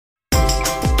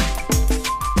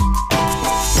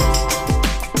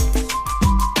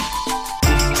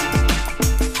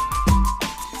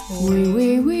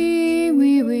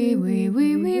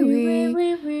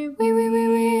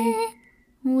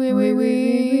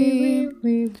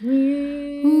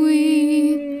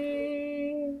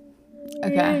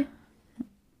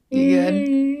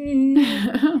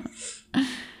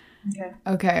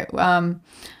Okay.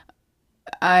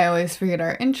 I always forget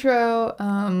our intro.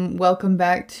 Welcome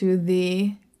back to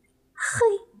the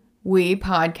We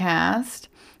podcast.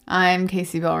 I'm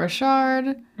Casey Bell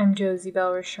Richard. I'm Josie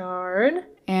Bell Richard.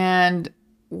 And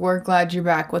we're glad you're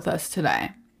back with us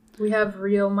today. We have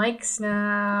real mics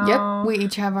now. Yep, we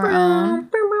each have our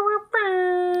own.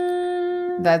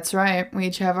 That's right. We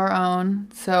each have our own.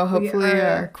 So hopefully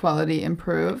our quality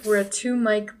improves. We're a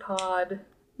 2-mic pod.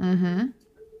 Mm-hmm.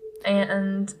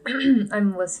 And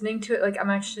I'm listening to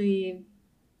it.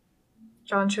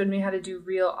 John showed me how to do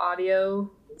real audio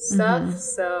stuff. Mm-hmm.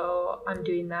 So I'm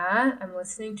doing that. I'm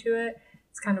listening to it.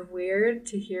 It's kind of weird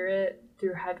to hear it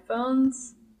through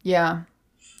headphones. Yeah.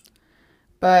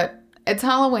 But it's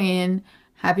Halloween.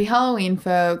 Happy Halloween,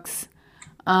 folks.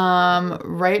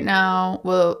 Right now,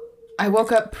 I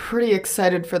woke up pretty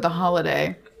excited for the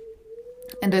holiday.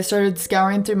 And I started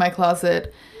scouring through my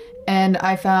closet. And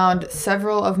I found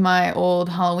several of my old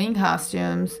Halloween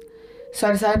costumes. So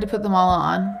I decided to put them all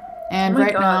on. And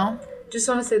now... Just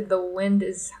want to say the wind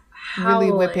is howling.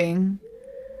 Really whipping.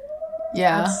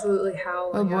 Yeah. Absolutely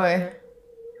howling. Oh boy.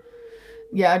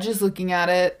 Yeah, just looking at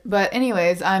it. But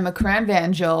anyways, I'm a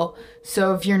cranvangel.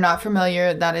 So if you're not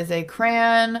familiar, that is a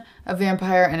cran, a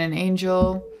vampire, and an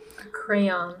angel. A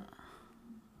crayon.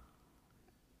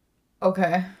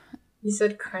 Okay. You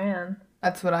said crayon.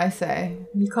 That's what I say.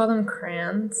 You call them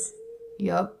crayons?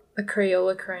 Yup. A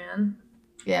Crayola crayon?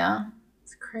 Yeah.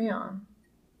 It's a crayon.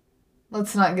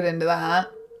 Let's not get into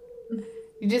that.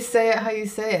 You just say it how you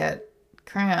say it.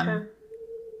 Crayon. Okay.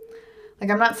 Like,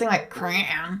 I'm not saying like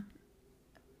crayon.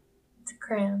 It's a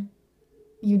crayon.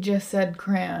 You just said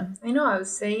crayon. I know, I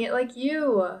was saying it like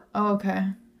you. Oh, okay.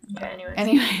 Okay,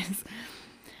 anyways.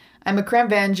 I'm a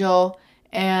cranvangel,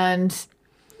 and...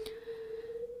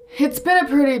 It's been a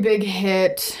pretty big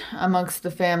hit amongst the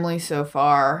family so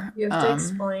far. You have to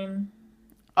explain.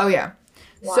 Oh, yeah.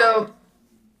 Why? So,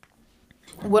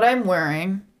 what I'm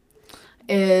wearing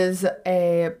is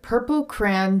a purple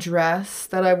crayon dress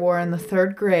that I wore in the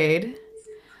 3rd grade,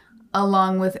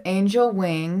 along with angel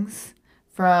wings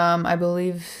from, I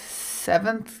believe,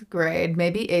 7th grade,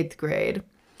 maybe 8th grade,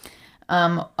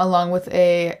 along with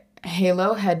a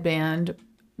halo headband.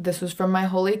 This was from my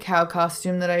Holy Cow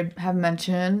costume that I have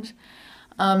mentioned.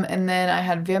 And then I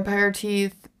had vampire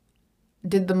teeth,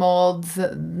 did the molds,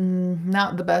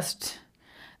 not the best.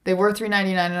 They were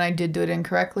 $3.99 and I did do it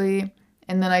incorrectly.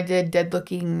 And then I did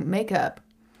dead-looking makeup.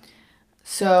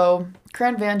 So,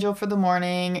 cranvangel for the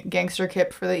morning, gangster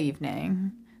Kip for the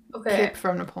evening. Okay. Kip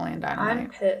from Napoleon Dynamite. I'm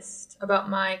pissed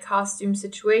about my costume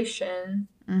situation.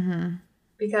 Mm-hmm.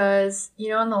 Because,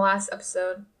 on the last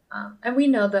episode... and we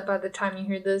know that by the time you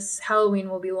hear this, Halloween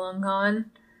will be long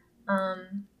gone.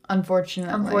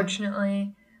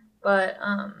 Unfortunately. But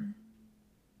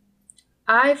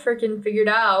I freaking figured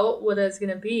out what I was going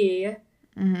to be.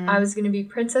 Mm-hmm. I was going to be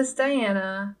Princess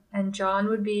Diana, and John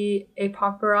would be a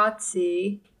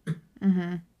paparazzi.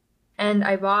 Mm-hmm. And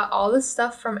I bought all this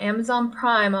stuff from Amazon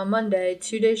Prime on Monday,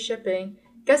 2-day shipping.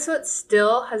 Guess what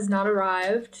still has not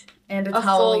arrived? And it's a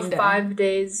Halloween full day. 5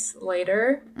 days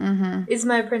later is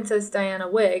my Princess Diana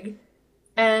wig.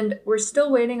 And we're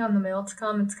still waiting on the mail to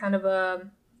come. It's kind of a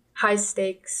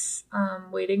high-stakes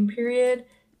waiting period.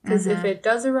 Because if it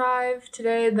does arrive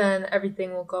today, then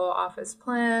everything will go off as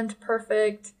planned.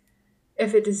 Perfect.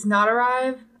 If it does not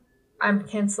arrive, I'm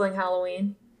canceling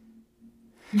Halloween.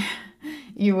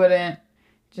 You wouldn't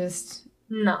just...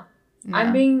 No.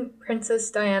 I'm being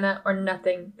Princess Diana or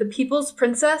nothing. The people's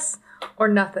princess or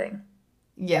nothing.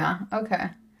 Yeah,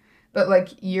 okay. But, like,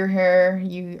 your hair,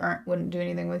 you wouldn't do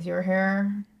anything with your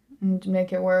hair to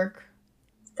make it work?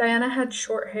 Diana had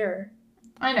short hair.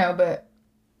 I know, but...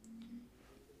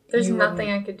 There's nothing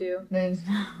I could do.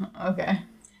 Okay.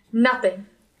 Nothing.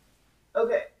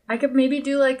 Okay. I could maybe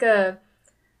do, like, a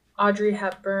Audrey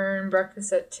Hepburn,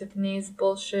 Breakfast at Tiffany's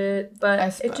bullshit,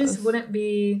 but it just wouldn't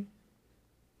be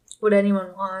what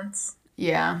anyone wants.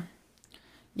 Yeah.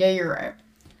 Yeah, you're right.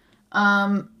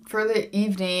 For the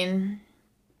evening,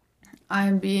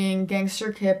 I'm being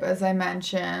Gangster Kip, as I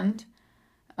mentioned.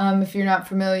 If you're not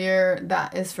familiar,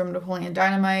 that is from Napoleon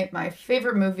Dynamite, my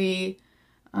favorite movie.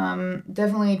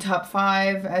 Definitely top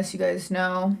 5, as you guys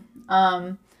know.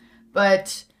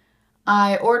 But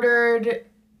I ordered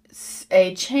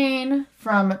a chain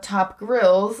from Top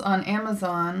Grills on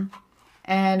Amazon.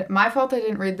 And my fault I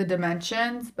didn't read the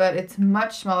dimensions, but it's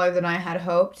much smaller than I had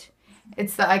hoped.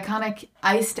 It's the iconic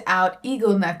iced out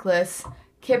eagle necklace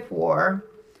Kip wore.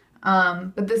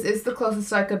 But this is the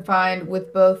closest I could find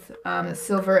with both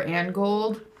silver and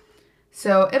gold.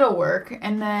 So it'll work.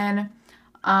 And then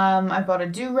I bought a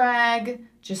do-rag,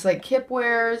 just like Kip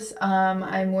wears.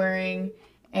 I'm wearing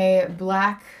a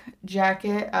black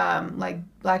jacket, like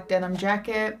black denim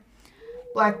jacket,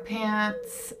 black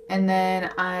pants, and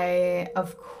then I,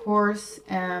 of course,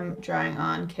 am drawing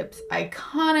on Kip's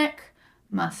iconic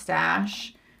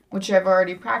mustache, which I've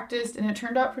already practiced, and it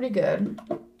turned out pretty good.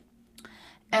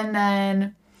 And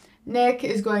then Nick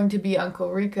is going to be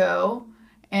Uncle Rico,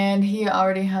 and he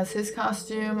already has his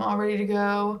costume all ready to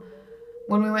go.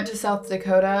 When we went to South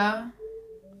Dakota,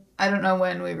 I don't know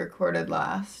when we recorded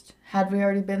last. Had we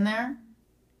already been there?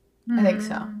 I think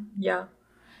so. Yeah.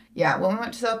 Yeah, when we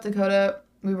went to South Dakota,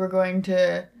 we were going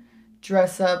to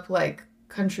dress up like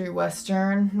country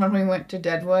western when we went to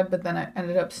Deadwood, but then it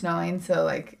ended up snowing, so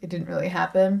like it didn't really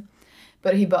happen.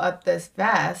 But he bought this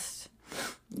vest.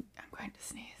 I'm going to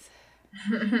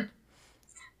sneeze.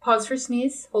 Pause for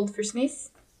sneeze. Hold for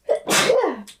sneeze.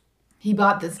 He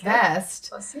bought this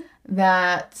vest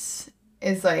that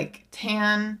is like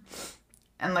tan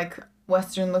and like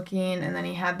western looking, and then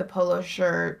he had the polo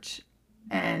shirt,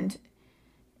 and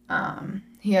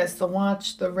he has the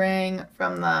watch, the ring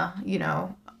from the,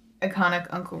 iconic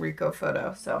Uncle Rico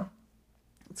photo. So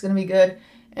it's gonna be good.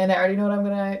 And I already know what I'm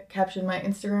gonna caption my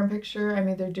Instagram picture. I'm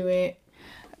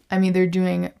either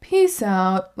doing peace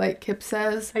out, like Kip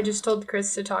says. I just told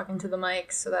Chris to talk into the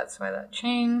mic, so that's why that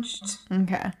changed.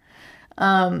 Okay.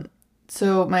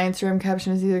 So my Instagram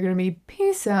caption is either gonna be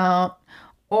peace out,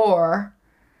 or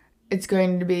it's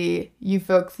going to be, you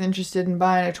folks interested in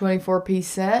buying a 24-piece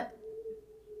set?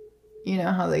 You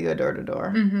know how they go door to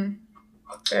door. Mm-hmm.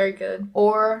 Very good.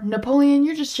 Or, Napoleon,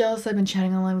 you're just jealous I've been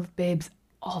chatting online with babes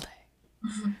all day.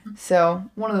 So,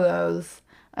 one of those.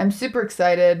 I'm super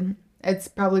excited. It's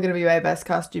probably going to be my best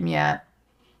costume yet.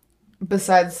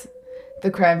 Besides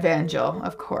the Crime Vangel,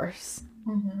 of course.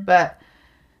 Mm-hmm. But,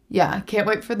 yeah, can't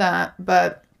wait for that.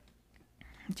 But,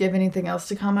 do you have anything else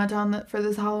to comment on for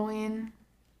this Halloween?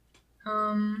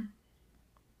 No,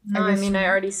 I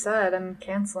already said I'm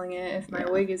canceling it if my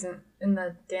wig isn't in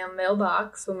the damn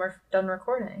mailbox when we're done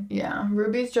recording. Yeah,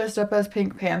 Ruby's dressed up as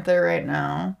Pink Panther right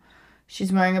now.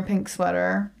 She's wearing a pink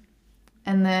sweater.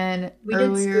 And then we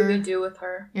did Scooby-Doo with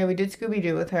her. Yeah, we did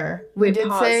Scooby-Doo with her. We did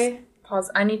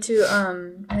pause. I need to,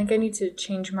 I think I need to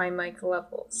change my mic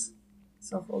levels.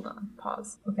 So hold on.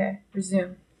 Pause. Okay,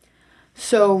 resume.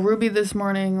 So Ruby this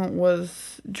morning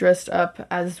was dressed up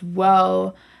as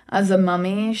well as a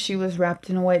mummy. She was wrapped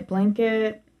in a white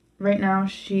blanket. Right now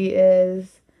she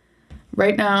is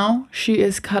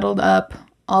cuddled up,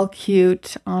 all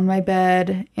cute, on my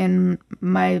bed in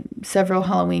my several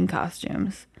Halloween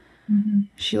costumes. Mm-hmm.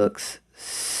 She looks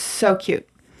so cute.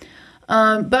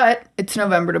 But it's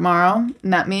November tomorrow,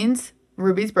 and that means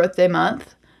Ruby's birthday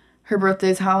month. Her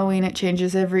birthday's Halloween. It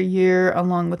changes every year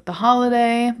along with the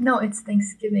holiday. No, it's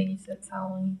Thanksgiving. You said it's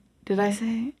Halloween. Did I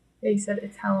say? Yeah, you said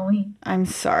it's Halloween. I'm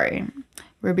sorry.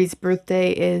 Ruby's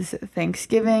birthday is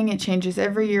Thanksgiving. It changes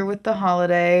every year with the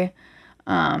holiday.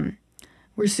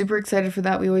 We're super excited for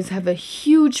that. We always have a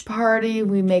huge party.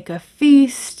 We make a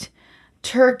feast.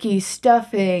 Turkey,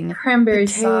 stuffing, cranberry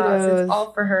potatoes. Sauce. It's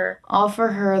all for her. All for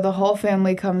her. The whole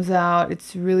family comes out.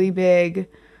 It's really big.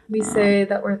 We say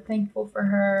that we're thankful for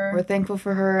her. We're thankful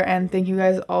for her, and thank you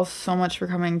guys all so much for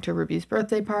coming to Ruby's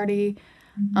birthday party.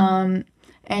 Mm-hmm.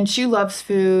 And she loves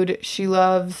food. She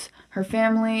loves her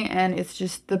family, and it's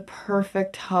just the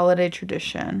perfect holiday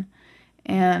tradition.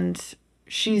 And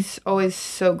she's always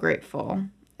so grateful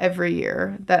every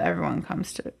year that everyone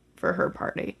comes for her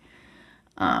party.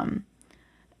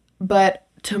 But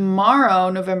tomorrow,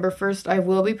 November 1st, I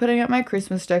will be putting up my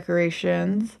Christmas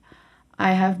decorations.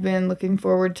 I have been looking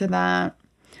forward to that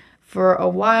for a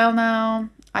while now.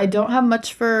 I don't have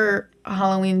much for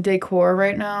Halloween decor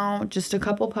right now. Just a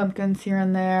couple pumpkins here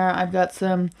and there. I've got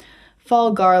some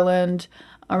fall garland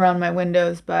around my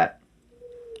windows, but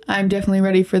I'm definitely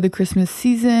ready for the Christmas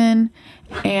season.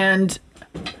 And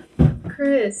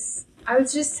Chris, I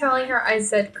was just telling her, I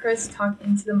said, Chris, talk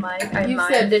into the mic. I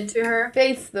mimed it to her.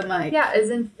 Face the mic. Yeah,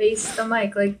 as in face the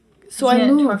mic. Like, so I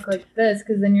moved. Talk like this,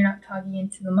 because then you're not talking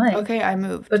into the mic. Okay, I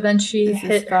moved. But then she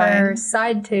hit her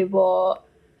side table,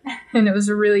 and it was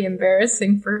really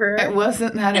embarrassing for her. It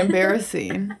wasn't that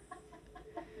embarrassing.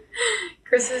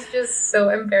 Chris is just so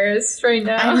embarrassed right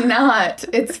now. I'm not.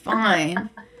 It's fine.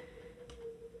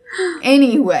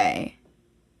 Anyway,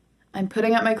 I'm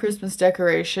putting up my Christmas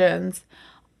decorations,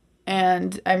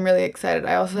 and I'm really excited.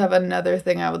 I also have another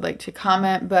thing I would like to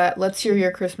comment, but let's hear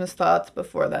your Christmas thoughts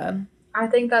before then. I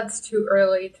think that's too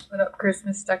early to put up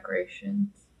Christmas decorations.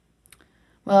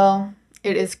 Well,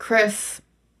 it is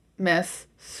Christmas,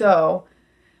 so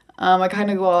I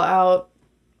kind of go all out.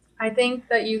 I think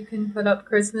that you can put up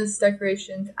Christmas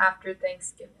decorations after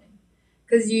Thanksgiving,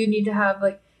 because you need to have,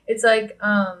 like, it's like,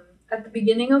 at the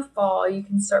beginning of fall, you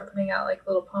can start putting out like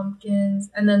little pumpkins,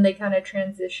 and then they kind of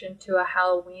transition to a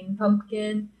Halloween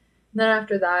pumpkin. And then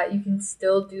after that, you can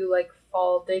still do like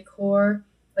fall decor,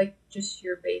 like just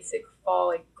your basic fall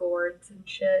like gourds and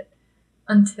shit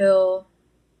until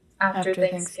after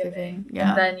Thanksgiving. Yeah.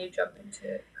 And then you jump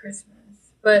into Christmas.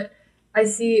 But I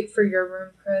see for your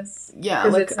room, Chris. Yeah,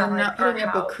 like I'm not putting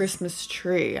up a Christmas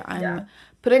tree. I'm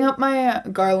putting up my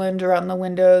garland around the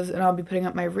windows, and I'll be putting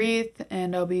up my wreath,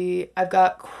 and I've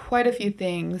got quite a few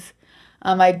things.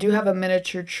 I do have a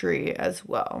miniature tree as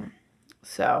well.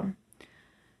 So,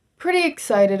 pretty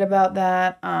excited about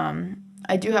that.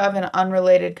 I do have an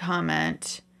unrelated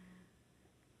comment.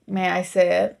 May I say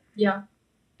it? Yeah.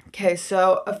 Okay,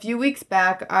 so a few weeks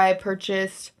back, I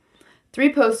purchased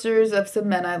 3 posters of some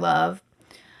men I love.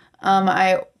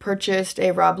 I purchased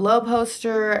a Rob Lowe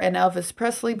poster, an Elvis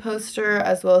Presley poster,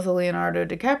 as well as a Leonardo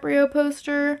DiCaprio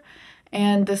poster.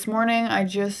 And this morning,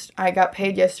 I got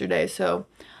paid yesterday, so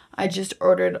I just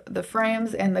ordered the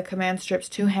frames and the command strips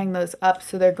to hang those up,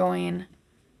 so they're going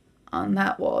on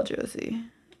that wall, Josie.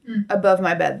 Above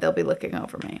my bed, they'll be looking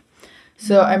over me.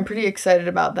 So I'm pretty excited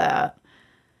about that.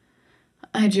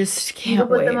 I just can't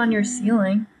wait. You can put them on your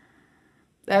ceiling.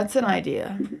 That's an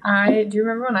idea. Do you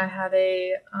remember when I had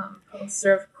a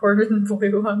poster of Corbin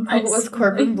Blue on my ceiling? It was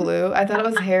Corbin Blue? I thought it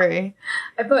was Harry.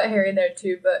 I put Harry there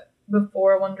too, but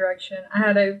before One Direction, I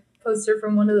had a poster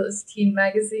from one of those teen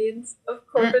magazines of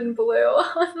Corbin Blue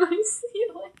on my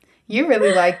ceiling. You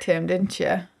really liked him, didn't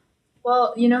you?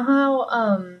 Well, you know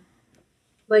how,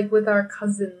 like with our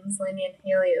cousins, Lainey and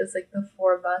Haley, it was like the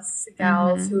 4 of us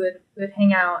gals who would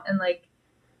hang out, and like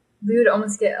we would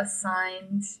almost get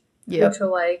assigned to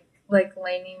like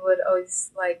Lainey would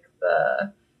always like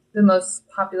the most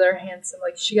popular handsome,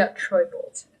 like she got Troy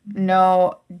Bolton.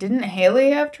 No, didn't Haley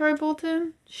have Troy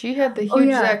Bolton? She had the huge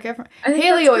Zac Efron.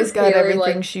 Haley always got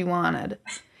everything she wanted.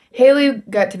 Haley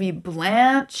got to be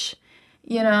Blanche,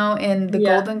 you know, in the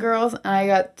Golden Girls, and I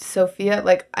got Sophia.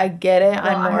 Like, I get it.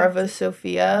 Well, I'm more of a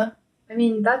Sophia. I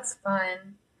mean, that's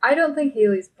fine. I don't think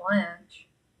Haley's Blanche.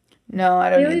 No, I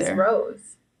don't Haley's either.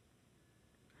 Rose.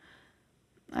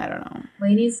 I don't know.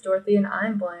 Lainey's Dorothy and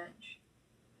I'm Blanche.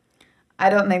 I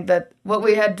don't think that what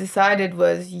we had decided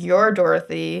was you're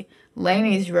Dorothy,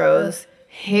 Lainey's Rose,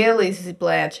 Haley's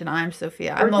Blanche, and I'm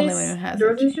Sophia. I'm the only one who has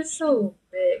Dorothy's just so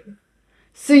big.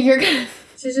 So you're gonna...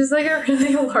 She's just like a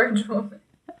really large woman.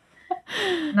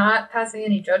 Not passing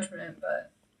any judgment,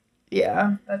 but...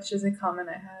 Yeah. That's just a comment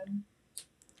I had.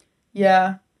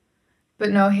 Yeah.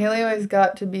 But no, Haley always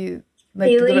got to be... Like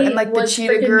Haley and like the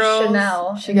Cheetah Girls,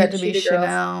 Chanel she got to be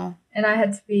Chanel, and I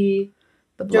had to be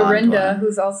the Dorinda,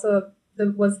 who's also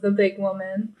was the big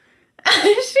woman.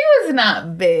 She was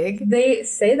not big. They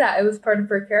say that it was part of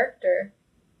her character.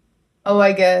 Oh,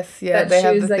 I guess they have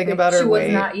the thing about her weight.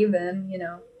 She was not even, you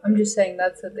know. I'm just saying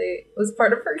that's what was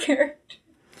part of her character.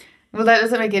 Well, that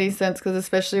doesn't make any sense because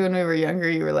especially when we were younger,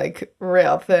 you were like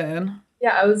real thin.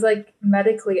 Yeah, I was like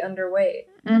medically underweight.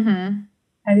 Mm-hmm.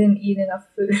 I didn't eat enough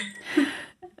food.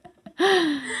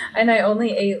 And I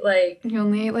only ate like... You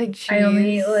only ate like cheese? I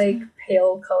only ate like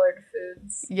pale colored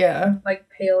foods. Yeah. Like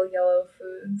pale yellow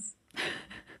foods.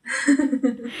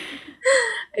 I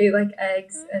ate like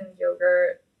eggs and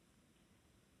yogurt.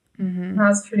 Mm-hmm. That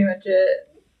was pretty much it.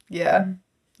 Yeah.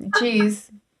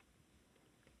 Cheese.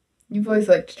 You've always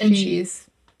liked cheese.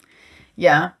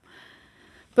 Yeah.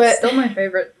 But still my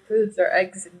favorite foods are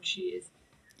eggs and cheese.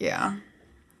 Yeah.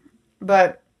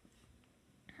 But,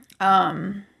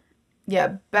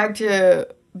 yeah, back to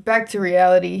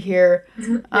reality here.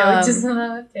 We just went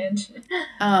on a tangent.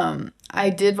 I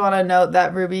did want to note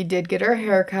that Ruby did get her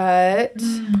haircut.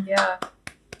 Yeah.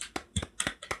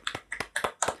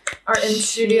 Our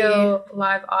in-studio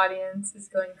live audience is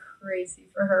going crazy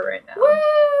for her right now. Woo!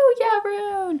 Yeah,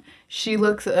 Rune! She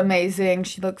looks amazing.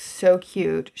 She looks so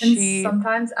cute. And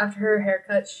sometimes after her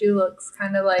haircut, she looks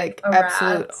kind of like a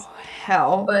absolute rat.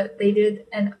 Hell. But they did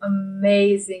an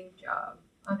amazing job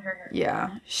on her haircut.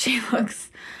 Yeah, she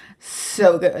looks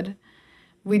so good.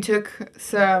 We took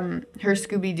some her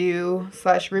Scooby-Doo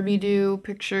 / Ruby-Doo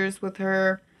pictures with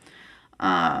her.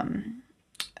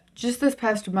 Just this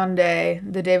past Monday,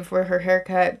 the day before her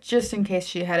haircut, just in case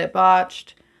she had it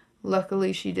botched.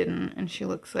 Luckily, she didn't, and she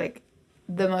looks like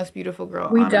the most beautiful girl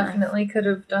on earth. We definitely could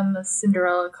have done the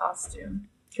Cinderella costume.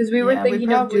 Because we were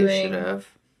thinking of doing...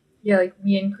 Yeah, like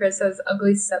me and Chris as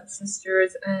ugly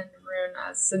stepsisters and Rune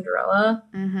as Cinderella.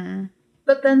 Mm-hmm.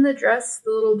 But then the dress,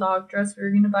 the little dog dress we were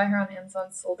going to buy her on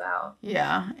Amazon sold out.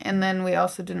 Yeah, and then we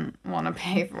also didn't want to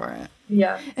pay for it.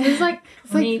 Yeah, it was like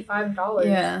 $25.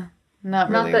 Yeah, not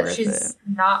really worth it. Not that she's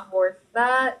not worth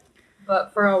that,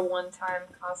 but for a one-time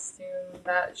costume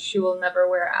that she will never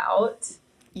wear out.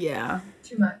 Yeah.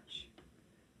 Too much.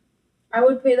 I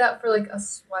would pay that for like a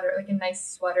sweater, like a nice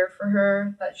sweater for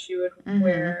her that she would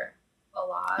wear a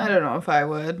lot. I don't know if I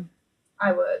would.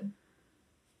 I would.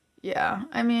 Yeah.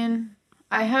 I mean,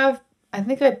 I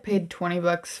think I paid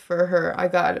 $20 for her. I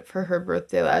got it for her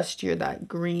birthday last year, that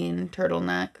green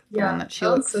turtleneck. The one that she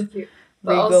looks so cute.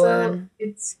 But regal also, in.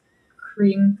 it's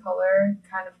cream color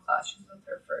kind of clashes with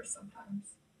her fur sometimes.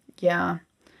 Yeah.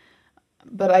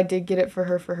 But I did get it for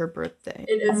her birthday.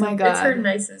 It is. Oh my God. It's her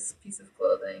nicest piece of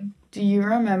clothing. Do you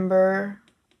remember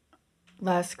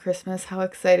last Christmas how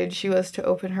excited she was to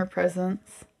open her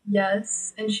presents?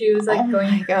 Yes, and she was like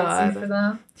going crazy for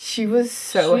them. She was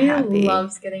so happy. She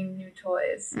loves getting new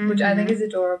toys, which I think is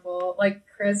adorable. Like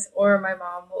Chris or my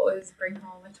mom will always bring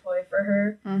home a toy for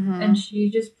her, and she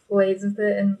just plays with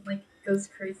it and like goes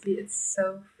crazy. It's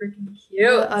so freaking cute.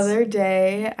 The other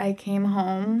day, I came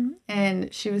home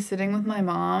and she was sitting with my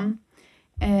mom,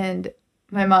 and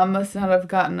my mom must not have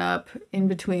gotten up in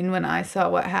between when I saw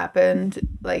what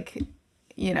happened, like,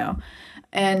 you know,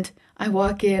 and I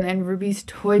walk in and Ruby's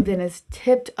toy bin is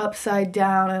tipped upside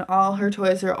down and all her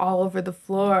toys are all over the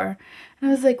floor. And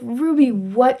I was like, Ruby,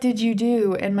 what did you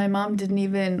do? And my mom didn't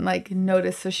even like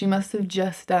notice, so she must have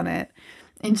just done it.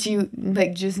 And she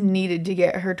like just needed to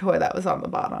get her toy that was on the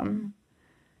bottom.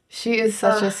 She is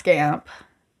such a scamp.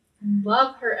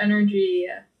 Love her energy.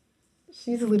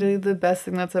 She's literally the best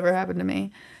thing that's ever happened to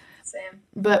me. Same.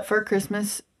 But for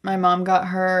Christmas, my mom got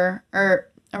her, or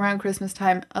around Christmas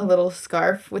time, a little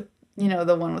scarf with, you know,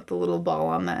 the one with the little ball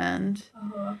on the end.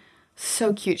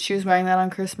 So cute. She was wearing that on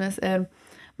Christmas, and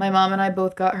my mom and I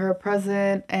both got her a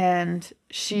present, and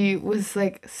she was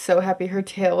like so happy. Her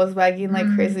tail was wagging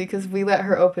like crazy because we let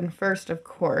her open first, of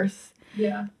course.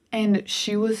 Yeah. And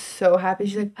she was so happy.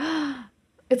 She's like, oh,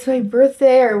 it's my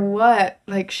birthday or what?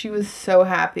 Like, she was so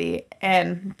happy.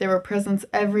 And there were presents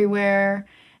everywhere.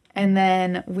 And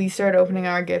then we started opening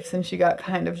our gifts, and she got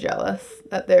kind of jealous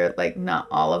that they're like not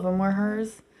all of them were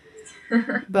hers.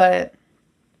 But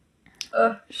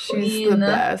she's the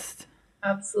best.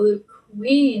 Absolute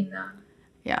queen.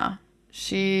 Yeah.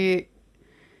 She's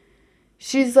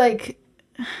like,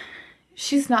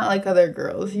 she's not like other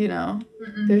girls, you know?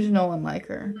 There's no one like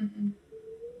her.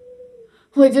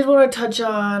 Well, I did want to touch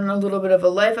on a little bit of a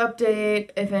life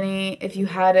update, if you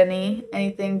had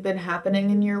anything been happening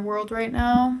in your world right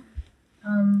now.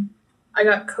 I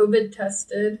got COVID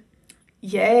tested.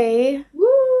 Yay.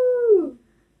 Woo!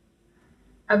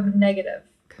 I'm negative.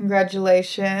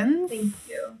 Congratulations. Thank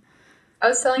you. I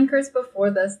was telling Chris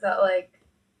before this that like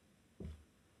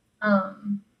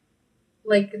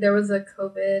there was a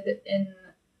COVID in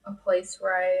a place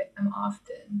where I am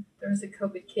often. There was a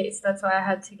COVID case. That's why I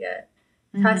had to get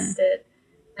tested.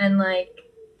 And like,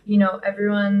 you know,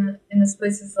 everyone in this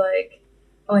place is like,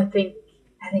 oh, I think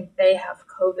they have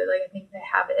COVID. Like, I think they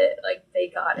have it. Like, they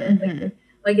got it.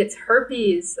 Like it's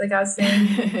herpes. Like I was saying,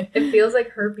 it feels like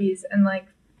herpes, and like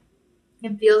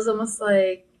it feels almost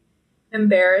like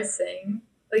embarrassing.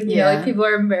 Like, you know, like people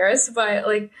are embarrassed by it.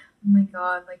 Like, oh my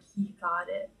God, like he got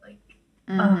it. Like,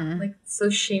 like so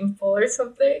shameful or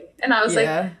something. And I was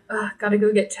like, gotta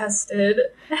go get tested.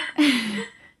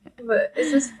 But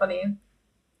it's just funny.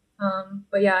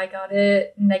 But yeah, I got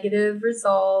it. Negative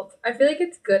result. I feel like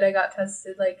it's good I got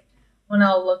tested. Like when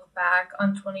I'll look back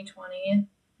on 2020,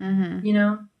 you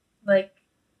know, like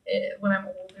when I'm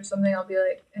old or something, I'll be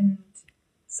like, and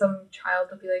some child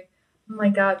will be like, oh my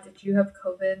God, did you have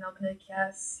COVID? And I'll be like,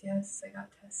 yes, I got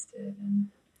tested. And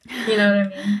you know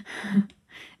what I mean?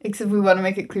 Except we want to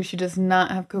make it clear she does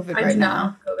not have COVID right now. I do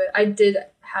not have COVID. I did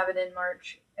have it in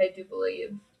March, I do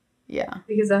believe. Yeah.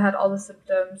 Because I had all the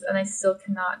symptoms, and I still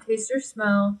cannot taste or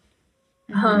smell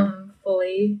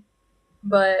fully.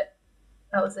 But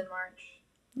that was in March.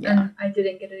 Yeah. And I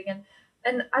didn't get it again.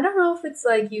 And I don't know if it's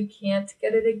like you can't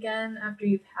get it again after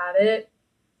you've had it.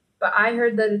 But I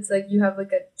heard that it's like you have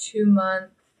like a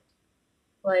 2-month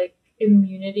like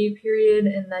immunity period,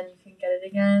 and then you can get it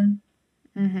again.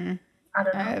 I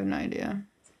don't know. I have no idea.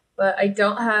 But I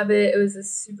don't have it. It was a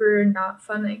super not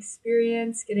fun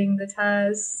experience getting the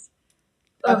test.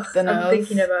 Up the nose. I'm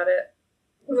thinking about it.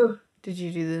 Ugh. Did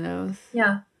you do the nose?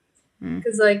 Yeah.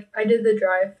 Because like I did the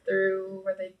drive-through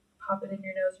where they pop it in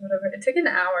your nose or whatever. It took an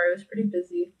hour. It was pretty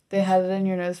busy. They had it in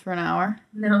your nose for an hour?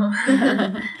 No.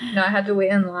 No, I had to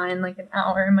wait in line like an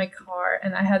hour in my car,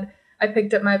 and I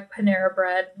picked up my Panera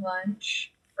Bread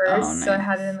lunch first. Oh, nice. So I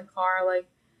had it in the car like,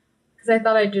 because I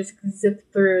thought I'd just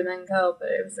zip through and then go, but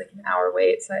it was like an hour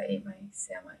wait, so I ate my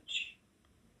sandwich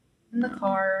in the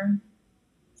car.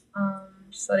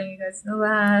 Just letting you guys know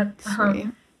that. Sweet.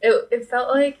 It felt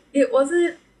like it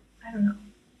wasn't. I don't know.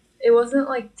 It wasn't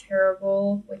like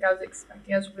terrible like I was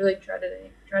expecting. I was really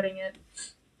dreading it.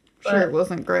 Sure, it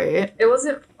wasn't great. It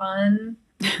wasn't fun.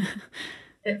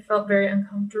 It felt very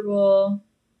uncomfortable,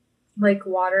 like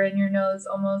water in your nose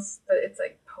almost, but it's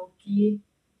like pokey.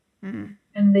 Mm.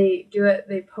 And they do it.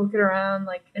 They poke it around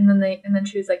like, and then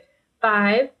she was like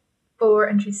 5, 4,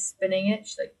 and she's spinning it.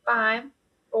 She's like 5,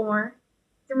 4,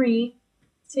 3,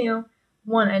 2,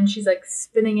 1, and she's like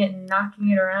spinning it and knocking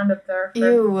it around up there for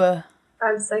Ew.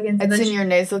 5 seconds. It's in your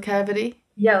nasal cavity?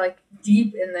 Yeah, like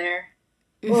deep in there.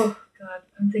 Oof. Oh god,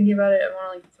 I'm thinking about it. I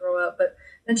want to like throw up. But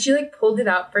then she like pulled it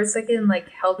out for a second, and, like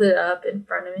held it up in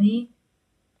front of me.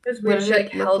 It was weird. She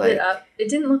like held it up. It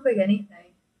didn't look like anything.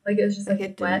 Like it was just like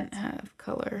it wet. Didn't have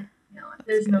color. No,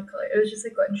 there's no color. It was just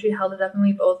like wet, and she held it up, and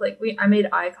we both like I made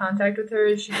eye contact with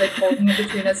her. She's like holding it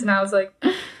between us, and I was like,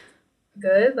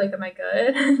 "Good? Like, am I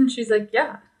good?" And she's like,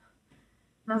 "Yeah."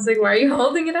 And I was like, "Why are you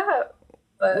holding it up?"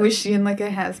 But was she in like a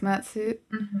hazmat suit?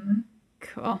 Mm-hmm.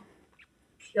 Cool.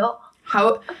 Cool.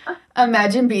 How?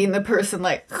 Imagine being the person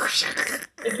like.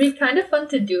 It'd be kind of fun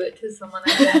to do it to someone.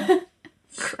 I think.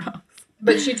 Gross.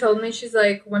 But she told me, she's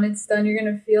like, when it's done, you're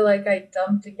going to feel like I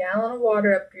dumped a gallon of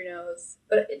water up your nose.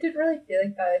 But it didn't really feel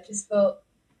like that. It just felt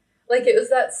like it was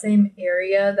that same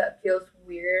area that feels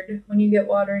weird when you get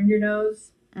water in your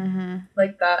nose. Mm-hmm.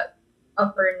 Like that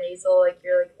upper nasal, like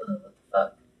you're like, oh, what the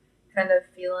fuck kind of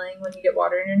feeling when you get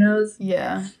water in your nose.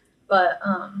 Yeah. But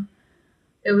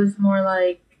it was more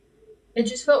like, it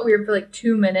just felt weird for like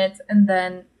 2 minutes, and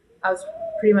then I was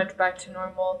pretty much back to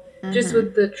normal, just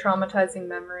with the traumatizing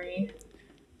memory.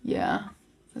 Yeah.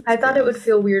 I thought it would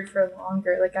feel weird for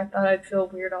longer. Like, I thought I'd feel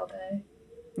weird all day.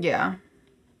 Yeah.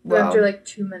 But after, like,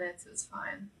 2 minutes, it was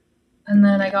fine. And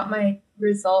then I got my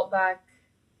result back,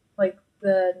 like,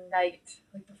 the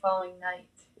following night.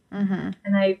 Mm-hmm.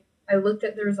 And I looked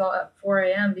at the result at 4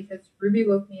 a.m. because Ruby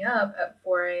woke me up at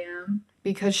 4 a.m.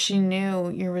 Because she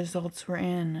knew your results were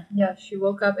in. Yeah, she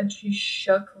woke up and she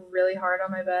shook really hard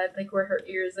on my bed, like, where her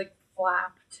ears, like,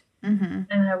 flapped. Mm-hmm.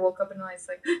 And I woke up and I was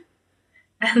like...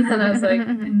 And then I was like,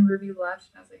 and Ruby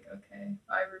left, and I was like, okay,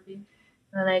 bye, Ruby.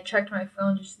 And then I checked my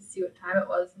phone just to see what time it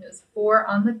was, and it was 4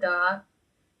 on the dot.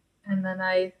 And then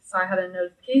I saw I had a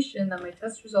notification that my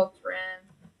test results were in,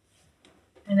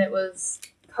 and it was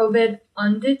COVID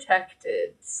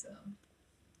undetected. So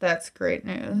that's great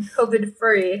news. COVID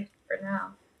free for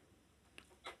now.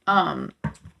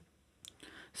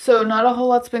 So not a whole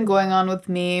lot's been going on with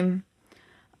me.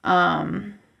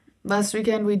 Last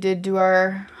weekend we did do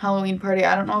our Halloween party.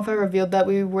 I don't know if I revealed that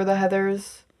we were the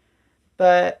Heathers,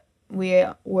 but we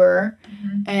were.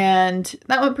 Mm-hmm. And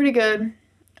that went pretty good.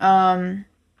 And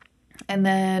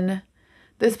then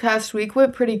this past week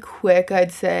went pretty quick,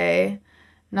 I'd say.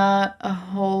 Not a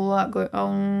whole lot going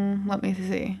on. Let me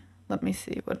see. What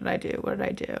did I do?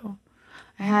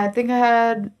 I think I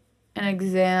had an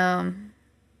exam.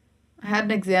 I had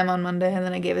an exam on Monday, and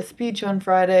then I gave a speech on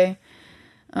Friday.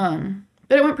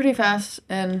 But it went pretty fast,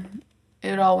 and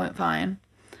it all went fine.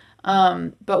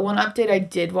 But one update I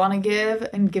did want to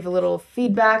give a little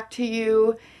feedback to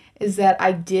you is that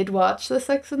I did watch the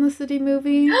Sex and the City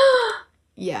movie.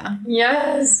 Yeah.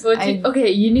 Yes.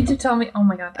 Okay, you need to tell me. Oh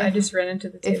my god, I just ran into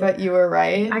the table. If you were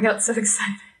right. I got so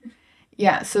excited.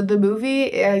 Yeah, so the movie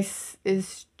is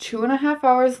 2.5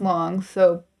 hours long,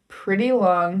 so pretty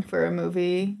long for a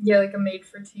movie. Yeah, like a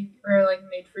made-for-TV or like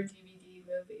made-for-DVD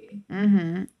movie.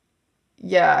 Mm-hmm.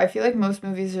 Yeah, I feel like most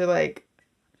movies are like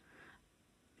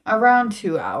around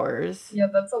 2 hours. Yeah,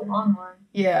 that's a long one.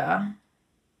 Yeah.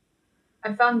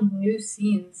 I've found new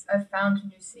scenes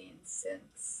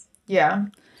since. Yeah.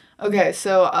 Okay,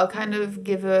 so I'll kind of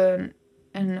give an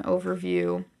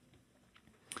overview.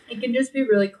 It can just be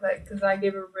really quick because I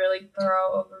gave a really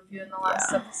thorough overview in the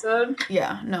last episode.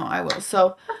 Yeah, no, I will.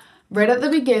 So, right at the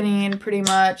beginning, pretty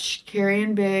much, Carrie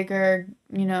and Big are,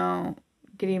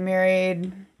 getting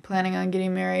married, planning on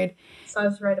getting married. So I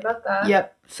was right about that.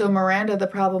 Yep. So the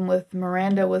problem with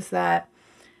Miranda was that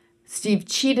Steve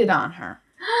cheated on her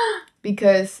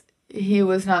because he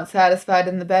was not satisfied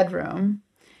in the bedroom.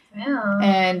 Damn.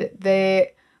 And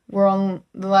they were on,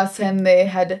 the last time they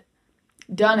had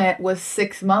done it was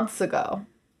 6 months ago.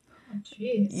 Oh,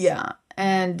 jeez. Yeah.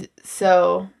 And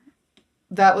so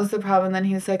that was the problem. Then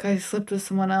he was like, I slept with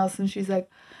someone else. And she's like,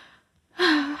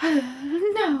 no.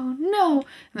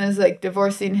 And I was like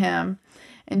divorcing him.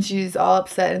 And she's all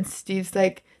upset. And Steve's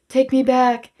like, take me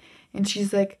back. And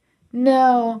she's like,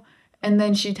 no. And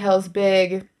then she tells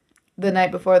Big the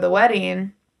night before the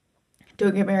wedding,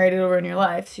 don't get married, it'll ruin your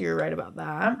life. So you're right about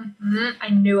that. Mm-hmm. I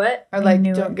knew it. Or like,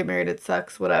 don't get married, it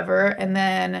sucks, whatever. And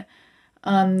then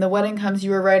the wedding comes,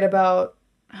 you were right about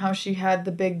how she had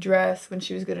the big dress when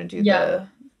she was going to do the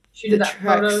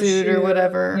tracksuit or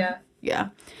whatever. Yeah. Yeah.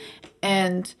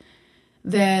 And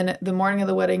then the morning of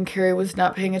the wedding, Carrie was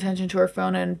not paying attention to her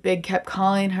phone, and Big kept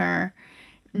calling her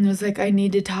and was like, I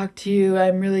need to talk to you.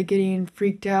 I'm really getting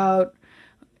freaked out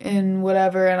and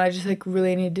whatever, and I just like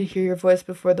really need to hear your voice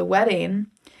before the wedding.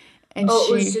 And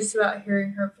it was just about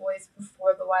hearing her voice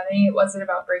before the wedding. It wasn't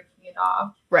about breaking it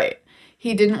off. Right.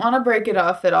 He didn't want to break it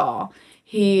off at all.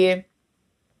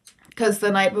 Because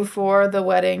the night before the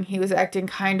wedding, he was acting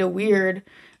kind of weird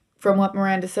from what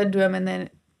Miranda said to him, and then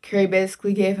Carrie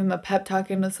basically gave him a pep talk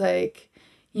and was like,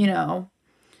 you know,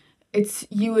 it's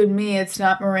you and me, it's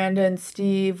not Miranda and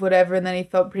Steve, whatever. And then he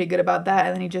felt pretty good about that,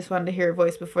 and then he just wanted to hear her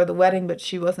voice before the wedding, but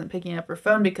she wasn't picking up her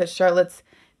phone because Charlotte's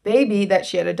baby that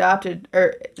she had adopted,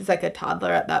 or it's like a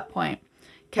toddler at that point,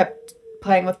 kept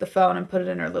playing with the phone and put it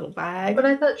in her little bag. But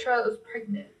I thought Charlotte was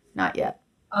pregnant. Not yet.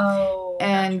 Oh.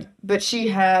 And gotcha. But she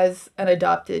has an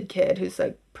adopted kid who's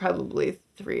like probably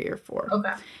 3 or 4.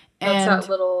 Okay. That's that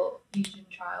little Asian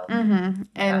child. Mm-hmm.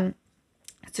 And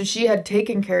so she had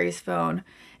taken Carrie's phone,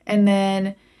 and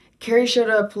then Carrie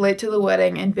showed up late to the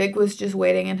wedding, and Big was just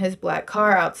waiting in his black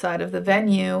car outside of the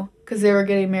venue because they were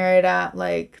getting married at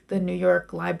like the New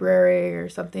York Library or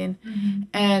something. Mm-hmm.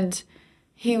 And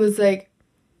he was like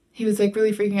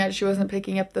really freaking out. She wasn't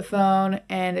picking up the phone,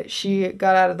 and she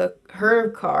got out of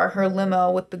her car, her limo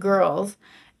with the girls,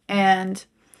 and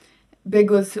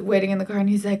Big was waiting in the car, and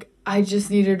he's like, I just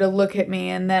need her to look at me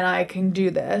and then I can do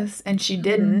this. And she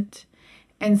didn't.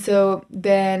 And so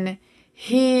then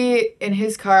he, in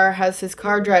his car, has his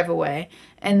car drive away.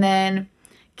 And then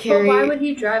Carrie... But why would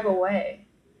he drive away?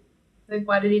 Like,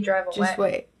 why did he drive away? Just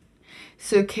wait.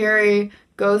 So Carrie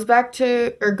goes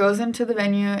into the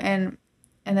venue, and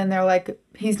then they're like,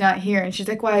 he's not here. And she's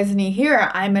like, why isn't he here?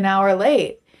 I'm an hour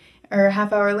late. Or a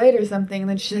half hour late or something. And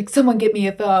then she's like, someone get me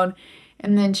a phone.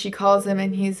 And then she calls him,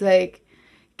 and he's like,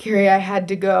 Carrie, I had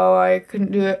to go. I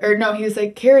couldn't do it. Or no, he was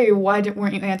like, Carrie, weren't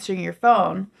you answering your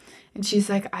phone? And she's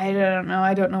like, I don't know.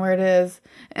 I don't know where it is.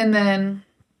 And then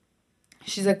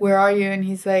she's like, where are you? And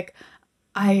he's like,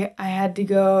 I had to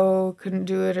go. Couldn't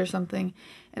do it or something.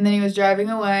 And then he was driving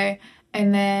away.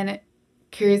 And then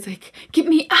Carrie's like, get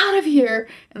me out of here.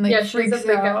 And like freaks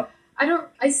out.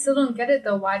 I still don't get it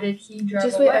though. Why did he drive away?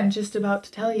 Just wait. I'm just about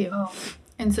to tell you. Oh.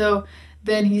 And so...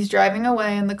 Then he's driving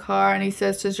away in the car, and he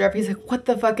says to his driver, he's like, what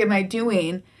the fuck am I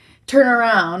doing? Turn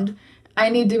around. I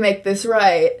need to make this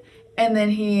right. And then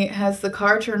he has the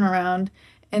car turn around,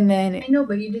 and then... I know,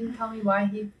 but you didn't tell me why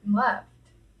he left.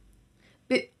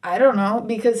 But I don't know,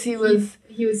 because he was...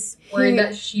 He was worried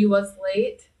that she was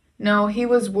late? No, he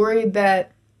was worried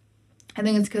that... I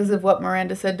think it's because of what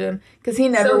Miranda said to him. Because he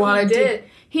never wanted to...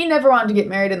 He never wanted to get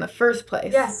married in the first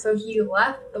place. Yeah, so he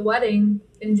left the wedding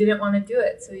and didn't want to do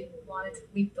it, so he wanted to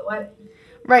leave the wedding.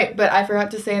 Right, but I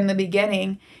forgot to say in the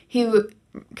beginning,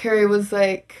 Carrie was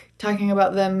like talking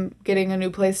about them getting a new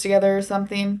place together or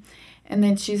something, and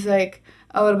then she's like,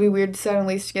 oh, it'll be weird to sign a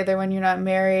lease together when you're not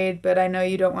married, but I know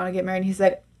you don't want to get married. And he's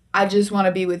like, I just want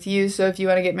to be with you, so if you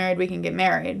want to get married, we can get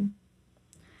married.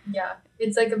 Yeah,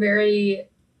 it's like a very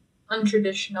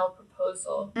untraditional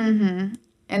proposal. Mm-hmm.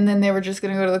 And then they were just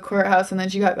going to go to the courthouse, and then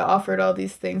she got offered all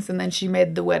these things, and then she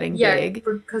made the wedding big.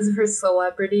 Yeah, because of her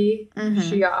celebrity,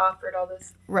 she got offered all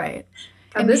this. Right.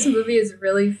 And this movie is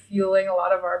really fueling a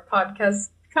lot of our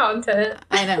podcast content.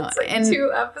 I know. It's like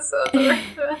 2 episodes.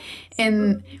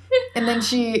 and then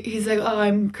he's like, oh,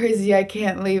 I'm crazy. I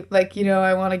can't leave. Like, you know,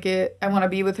 I want to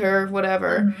be with her,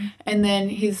 whatever. Mm-hmm. And then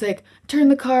he's like, turn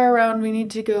the car around. We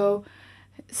need to go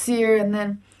see her. And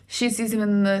then she sees him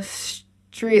in the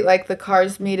street, like the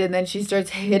cars meet, and then she starts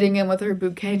hitting him with her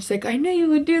bouquet. And she's like, I knew you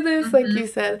would do this, like you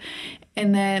said.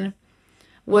 And then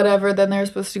whatever, then they're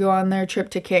supposed to go on their trip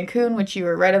to Cancun, which you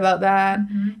were right about that.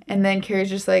 And then Carrie's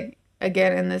just like,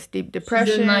 again, in this deep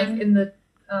depression. She's in the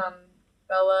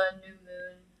Bella New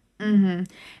Moon.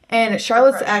 And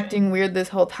Charlotte's acting weird this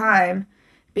whole time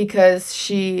because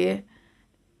she's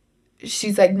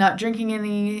like not drinking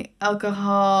any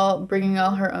alcohol, bringing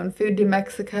all her own food to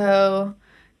Mexico.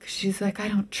 She's like, I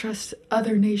don't trust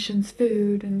other nations'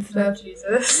 food and stuff. Oh,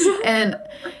 Jesus. and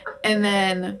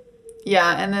then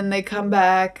they come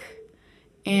back,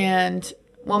 and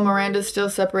Miranda's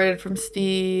still separated from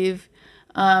Steve.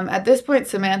 At this point,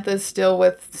 Samantha's still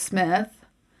with Smith.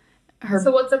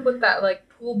 So what's up with that, like,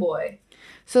 pool boy?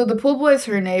 So the pool boy's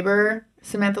her neighbor.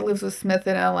 Samantha lives with Smith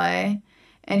in L.A.,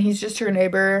 and he's just her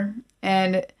neighbor,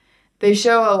 and... They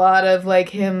show a lot of, like,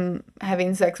 him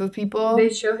having sex with people. They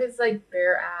show his, like,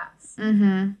 bare ass.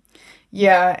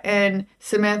 Yeah, and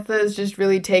Samantha is just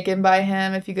really taken by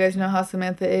him. If you guys know how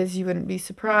Samantha is, you wouldn't be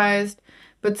surprised.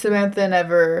 But Samantha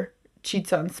never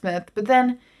cheats on Smith. But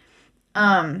then,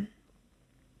 um,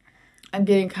 I'm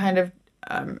getting kind of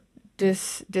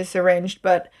disarranged.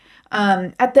 But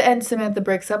at the end, Samantha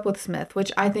breaks up with Smith,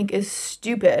 which I think is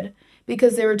stupid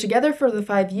because they were together for the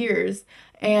 5 years,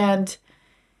 and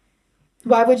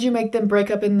why would you make them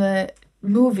break up in the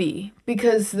movie?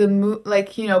 Because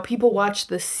people watch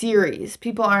the series.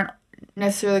 People aren't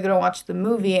necessarily going to watch the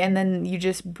movie, and then you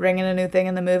just bring in a new thing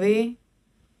in the movie.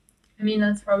 I mean,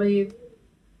 that's probably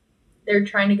they're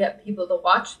trying to get people to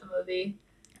watch the movie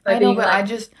by I know, being but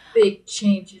like big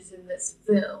changes in this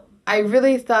film. I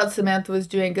really thought Samantha was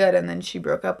doing good, and then she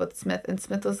broke up with Smith, and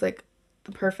Smith was like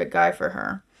the perfect guy for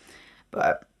her.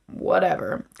 But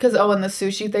whatever. Because, and the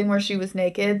sushi thing where she was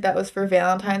naked, that was for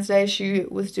Valentine's Day. She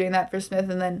was doing that for Smith,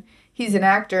 and then he's an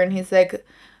actor, and he's like,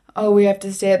 oh, we have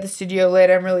to stay at the studio late.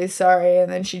 I'm really sorry.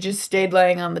 And then she just stayed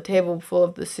laying on the table full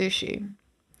of the sushi.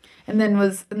 And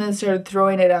then started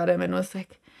throwing it at him and was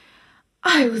like,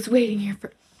 I was waiting here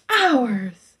for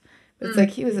hours. But it's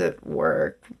like he was at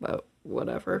work, but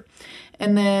whatever.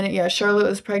 And then, yeah, Charlotte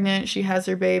was pregnant. She has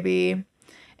her baby.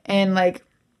 And, like,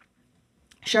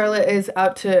 Charlotte is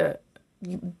out to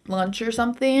lunch or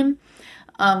something.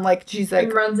 She's like...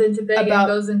 And runs into Big and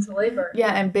goes into labor.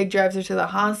 Yeah, and Big drives her to the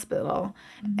hospital.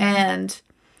 Mm-hmm.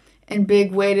 And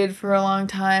Big waited for a long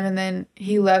time, and then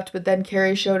he left, but then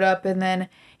Carrie showed up, and then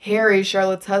Harry,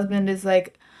 Charlotte's husband, is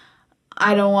like,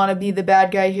 I don't want to be the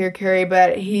bad guy here, Carrie,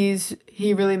 but he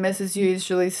really misses you, he's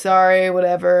really sorry,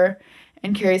 whatever.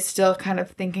 And Carrie's still kind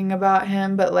of thinking about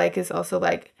him, but, like, is also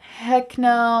like, heck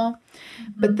no.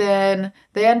 Mm-hmm. But then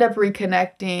they end up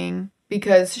reconnecting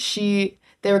because they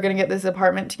were going to get this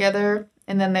apartment together,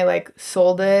 and then they, like,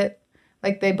 sold it.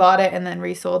 Like, they bought it and then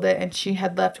resold it, and she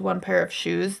had left one pair of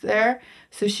shoes there.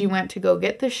 So she went to go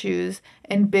get the shoes,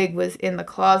 and Big was in the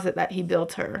closet that he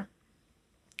built her.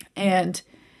 And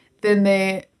then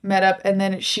they met up, and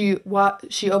then she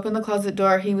opened the closet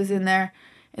door, he was in there,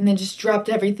 and then just dropped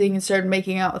everything and started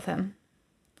making out with him.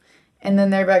 And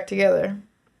then they're back together.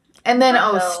 And then,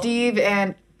 Steve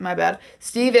and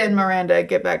Miranda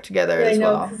get back together as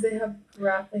well. I know, because they have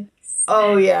graphics.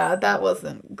 Oh, yeah, that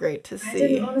wasn't great to see. I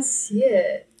didn't want to see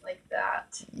it like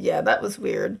that. Yeah, that was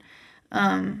weird.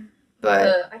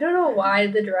 But I don't know why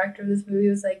the director of this movie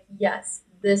was like, yes,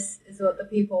 this is what the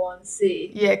people want to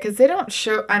see. Yeah, because they don't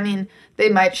show... I mean, they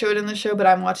might show it in the show, but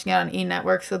I'm watching it on E!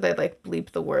 Network, so they, like, bleep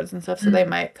the words and stuff, so they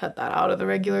might cut that out of the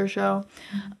regular show.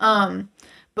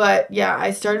 But, yeah,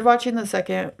 I started watching the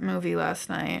second movie last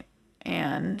night,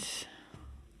 and...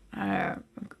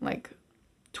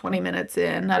 20 minutes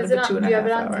in out of a 2.5 hour. Do you have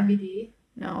it on DVD?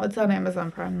 No, it's on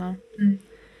Amazon Prime, though.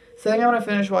 So I think I'm going to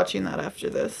finish watching that after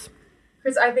this.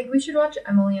 Because I think we should watch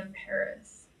Emily in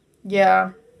Paris.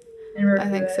 Yeah. And I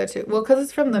think so, too. Well, because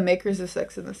it's from the makers of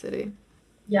Sex and the City.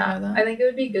 Yeah, you know I think it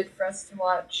would be good for us to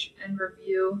watch and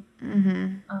review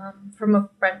from a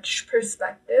French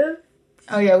perspective.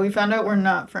 Oh, yeah, we found out we're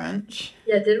not French.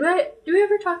 Yeah, did we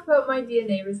ever talk about my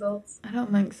DNA results? I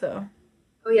don't think so.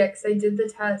 Oh, yeah, because I did the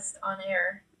test on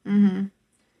air. Mm-hmm.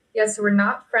 Yeah, so we're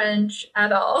not French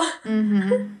at all.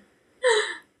 Mm-hmm.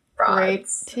 Great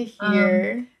to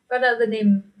hear. Found out the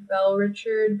name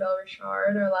Richard,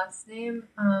 our last name,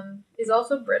 is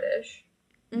also British.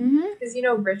 Mm-hmm. Because,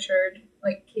 Richard,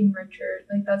 like King Richard,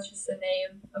 like that's just a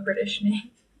name, a British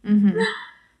name.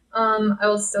 Mm-hmm. I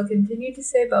will still continue to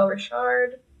say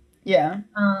Richard. Yeah.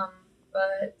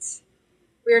 But...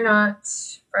 we're not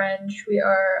French. We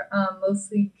are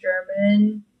mostly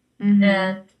German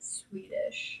and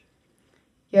Swedish.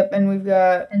 Yep, and we've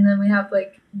got... And then we have,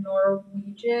 like,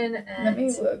 Norwegian and Let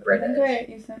me look. British. I think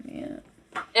you sent me it.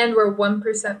 And we're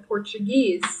 1%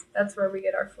 Portuguese. That's where we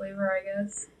get our flavor, I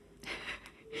guess.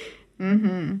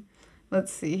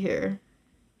 Let's see here.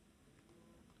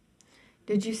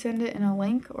 Did you send it in a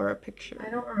link or a picture? I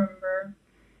don't remember.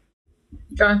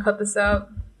 John, cut this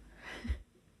out.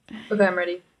 Okay, I'm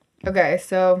ready. Okay,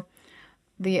 so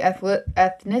the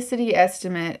ethnicity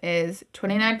estimate is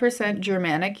 29%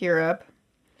 Germanic Europe,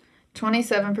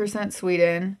 27%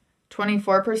 Sweden,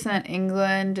 24%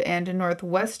 England and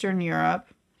Northwestern Europe,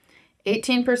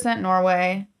 18%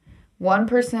 Norway,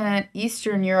 1%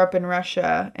 Eastern Europe and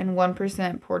Russia, and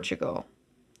 1% Portugal.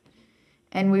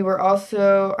 And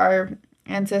our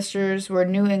ancestors were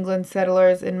New England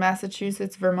settlers in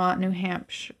Massachusetts, Vermont, New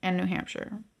Hampshire.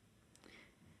 And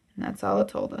that's all it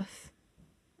told us.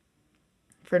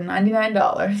 For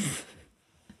 $99.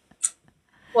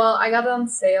 Well, I got it on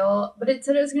sale, but it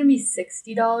said it was going to be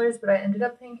 $60, but I ended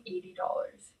up paying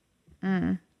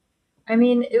 $80. I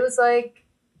mean, it was like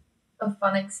a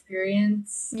fun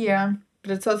experience. Yeah,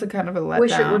 but it's also kind of a letdown.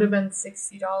 Wish it would have been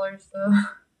 $60 though.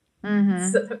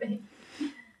 Instead of $80.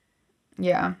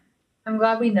 Yeah. I'm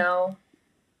glad we know.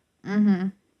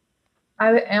 I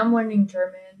am learning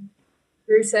German.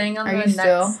 We were saying on the next.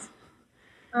 Still?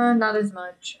 Not as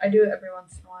much. I do it every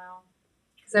once in a while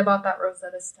because I bought that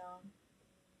Rosetta Stone.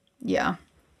 Yeah.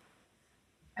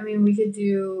 I mean, we could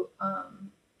do.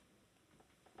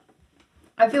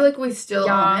 I feel like we still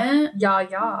own it.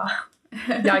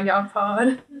 Yeah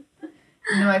pod.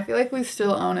 No, I feel like we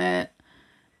still own it.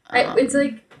 It's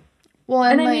like. Well,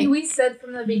 and I mean, we said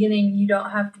from the beginning, you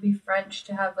don't have to be French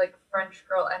to have like French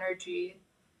girl energy.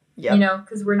 Yep. You know,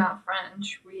 because we're not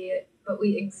French. But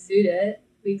we exude it.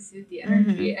 We exude the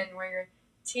energy, and we're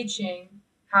teaching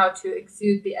how to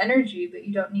exude the energy, but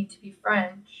you don't need to be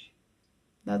French.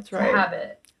 That's right. To have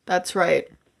it. That's right.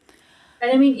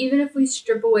 And I mean, even if we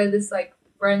strip away this like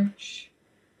French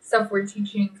stuff, we're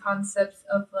teaching concepts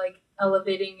of like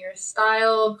elevating your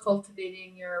style,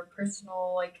 cultivating your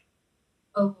personal like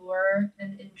allure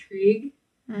and intrigue.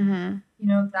 You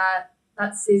know, that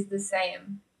stays the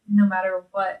same no matter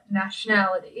what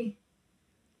nationality.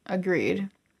 Agreed.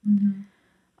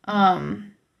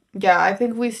 Yeah, I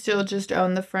think we still just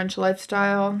own the French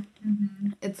lifestyle.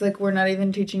 It's like we're not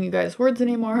even teaching you guys words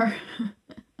anymore.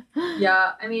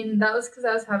 Yeah, I mean, that was because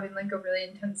I was having like a really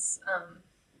intense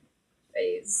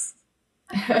phase.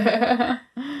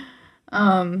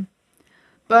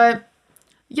 But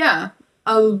yeah,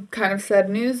 kind of sad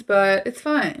news, but it's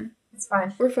fine. It's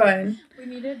fine. We're fine. We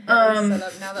needed better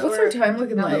setup now that what's our time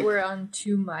looking like? Now that we're on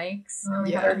 2 mics and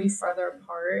we had to be farther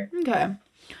apart. Okay.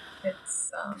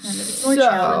 It's more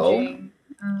challenging.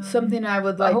 Something I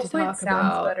would like to talk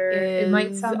about. Better. It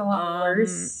might sound a lot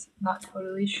worse. Not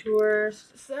totally sure.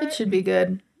 It should be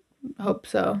good. Hope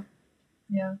so.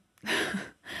 Yeah.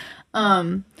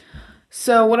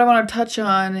 So what I want to touch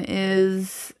on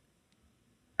is,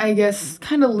 I guess,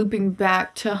 kind of looping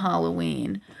back to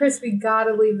Halloween. Chris, we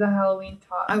gotta leave the Halloween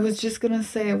talk. I was just gonna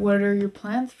say, what are your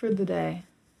plans for the day?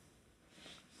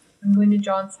 I'm going to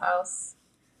John's house.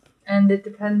 And it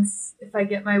depends if I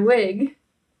get my wig.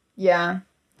 Yeah.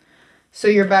 So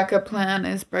your backup plan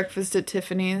is breakfast at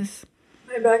Tiffany's?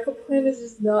 My backup plan is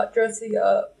just not dressing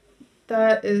up.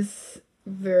 That is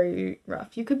very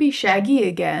rough. You could be Shaggy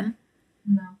again.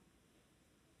 No.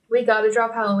 We gotta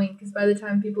drop Halloween, because by the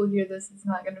time people hear this, it's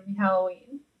not gonna be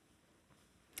Halloween.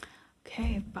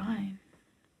 Okay, fine.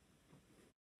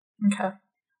 Okay.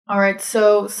 Alright,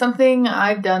 so something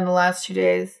I've done the last 2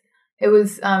 days. It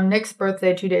was Nick's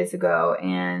birthday 2 days ago,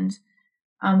 and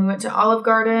we went to Olive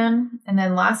Garden, and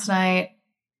then last night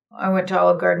I went to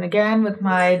Olive Garden again with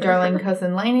my darling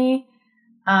cousin Lainey.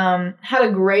 Had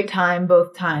a great time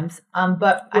both times.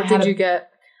 But what did you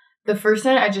get? The first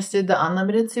night I just did the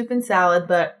unlimited soup and salad,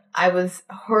 but I was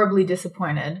horribly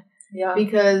disappointed. Yeah.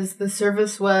 Because the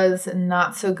service was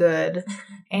not so good.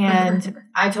 And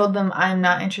I told them I'm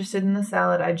not interested in the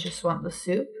salad. I just want the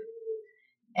soup.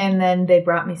 And then they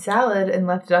brought me salad and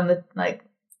left it on the,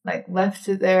 left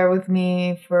it there with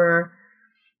me for,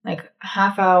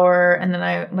 half hour. And then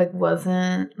I,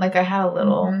 wasn't, I had a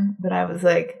little, but I was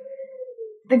I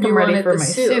think I'm ready for my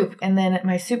soup. And then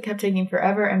my soup kept taking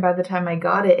forever. And by the time I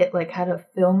got it, it, had a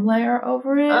film layer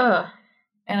over it.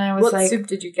 And I was what soup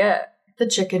did you get? The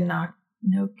chicken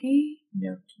gnocchi.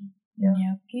 Yeah.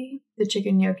 Gnocchi. The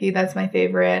chicken gnocchi. That's my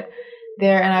favorite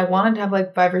there. And I wanted to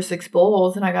have 5 or 6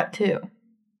 bowls, and I got 2.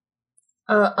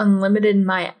 Unlimited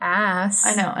my ass.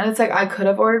 I know. And it's I could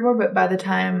have ordered more, but by the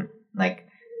time, I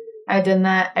had done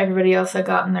that, everybody else had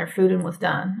gotten their food and was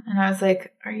done. And I was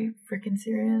like, are you freaking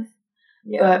serious?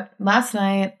 Yeah. But last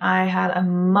night, I had a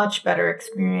much better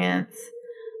experience.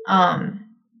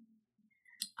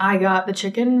 I got the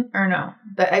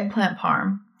the eggplant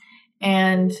parm.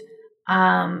 And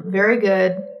very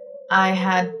good. I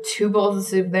had 2 bowls of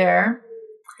soup there.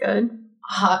 Good.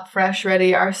 Hot, fresh,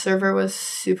 ready. Our server was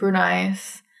super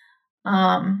nice.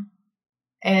 And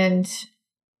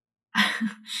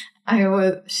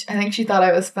I think she thought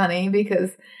I was funny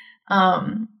because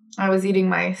I was eating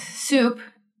my soup,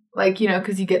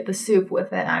 because you get the soup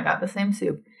with it, and I got the same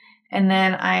soup. And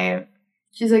then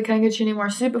she's like, can I get you any more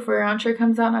soup before your entree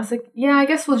comes out? And I was like, yeah, I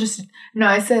guess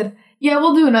I said, yeah,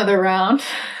 we'll do another round.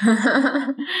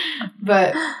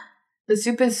 But the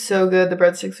soup is so good. The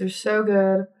breadsticks are so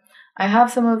good. I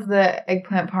have some of the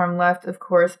eggplant parm left, of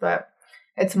course, but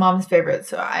it's Mom's favorite,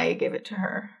 so I gave it to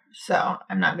her. So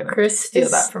I'm not going to steal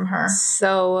that from her.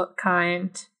 So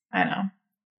kind. I know.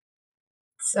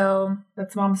 So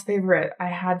that's Mom's favorite. I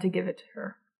had to give it to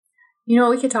her. You know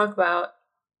what we could talk about?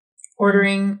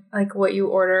 Ordering, what you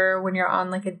order when you're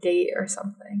on, a date or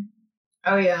something.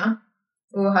 Oh, yeah?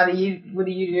 Well, what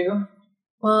do you do?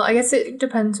 Well, I guess it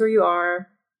depends where you are.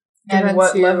 And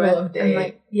what level of date. And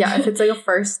like, yeah, if it's like a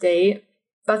first date,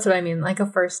 that's what I mean, like a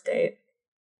first date.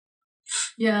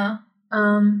 Yeah.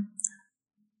 Well,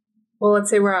 let's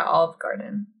say we're at Olive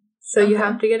Garden. So you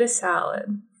have to get a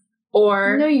salad.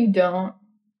 Or... No, you don't.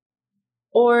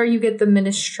 Or you get the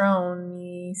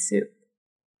minestrone soup.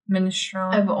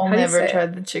 Minestrone. I've only ever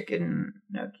tried the chicken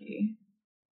gnocchi.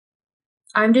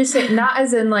 I'm just saying, not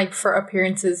as in like for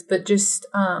appearances, but just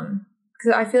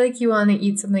because I feel like you want to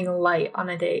eat something light on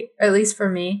a date. At least for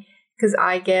me, because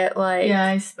I get like... Yeah,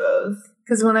 I suppose.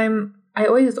 Because when I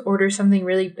always order something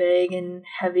really big and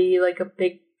heavy, like a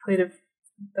big plate of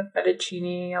the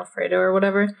fettuccine Alfredo or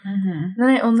whatever. Mm-hmm. And then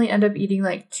I only end up eating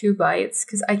like 2 bites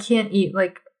because I can't eat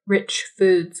like rich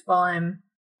foods while I'm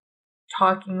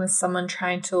talking with someone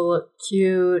trying to look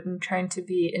cute and trying to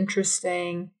be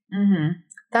interesting. Mm-hmm.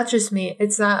 That's just me.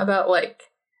 It's not about like,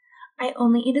 I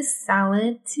only eat a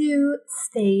salad to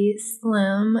stay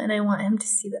slim and I want him to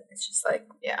see that. It's just like,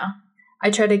 yeah. I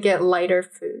try to get lighter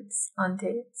foods on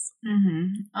dates.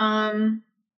 Mm-hmm.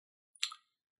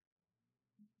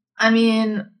 I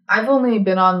mean, I've only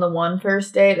been on the one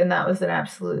first date, and that was an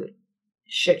absolute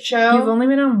shit show. You've only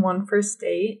been on one first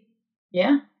date?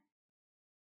 Yeah.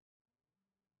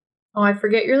 Oh, I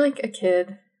forget you're like a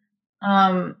kid.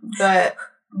 But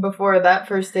before that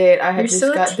first date, I had just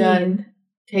got done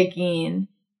taking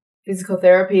physical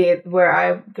therapy where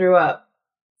I threw up.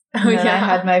 And then I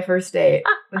had my first date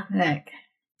with Nick.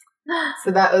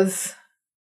 So that was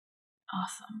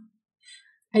awesome.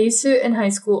 I used to, in high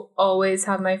school, always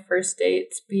have my first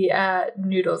dates be at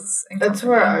Noodles and That's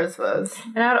where ours was.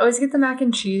 And I would always get the mac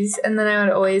and cheese, and then I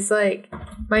would always, like,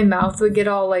 my mouth would get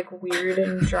all, like, weird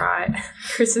and dry.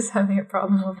 Chris is having a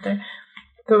problem over there.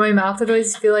 But my mouth would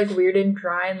always feel, like, weird and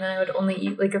dry, and then I would only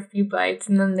eat, like, a few bites,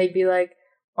 and then they'd be like,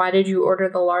 why did you order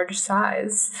the large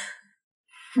size?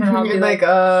 And I'll be like,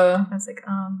 I was like,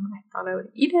 I thought I would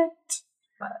eat it.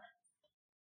 But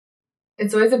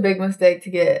it's always a big mistake to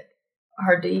get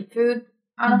hard to eat food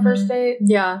on a first date.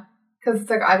 Yeah. Because it's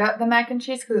like, I got the mac and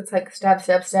cheese because it's like stab,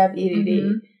 stab, stab, eat,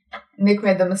 eat. Nick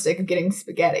made the mistake of getting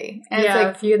spaghetti. And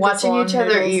it's like, watching each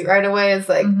other eat right away is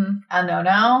like, a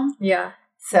no-no. Yeah.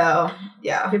 So,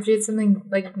 yeah. You have to eat something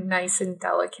like nice and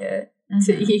delicate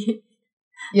to eat.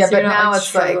 Yeah, so but now it's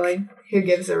struggling. Like, who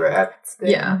gives a rip?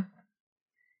 Yeah.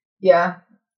 Yeah.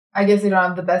 I guess I don't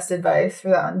have the best advice for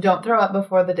that one. Don't throw up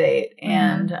before the date.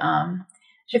 And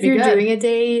if you're doing a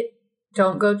date,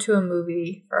 don't go to a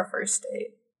movie for a first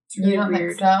date. It's really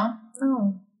weird. Think so?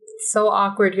 No. It's so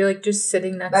awkward. You're like just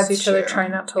sitting next to each other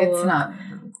trying not to look. It's not.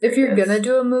 If you're going to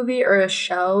do a movie or a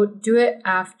show, do it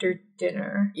after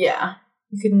dinner. Yeah.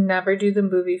 You could never do the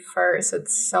movie first.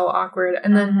 It's so awkward.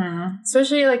 And then,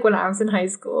 especially like when I was in high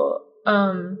school,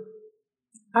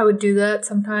 I would do that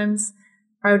sometimes.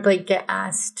 I would like get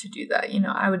asked to do that. You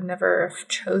know, I would never have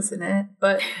chosen it.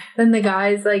 But then the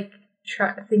guys like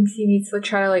thinks he needs to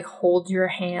try to like hold your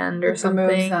hand or something.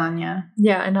 Moves on, yeah.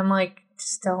 Yeah, and I'm like,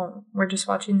 just don't. We're just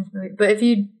watching this movie. But if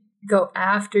you go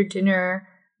after dinner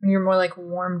when you're more like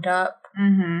warmed up,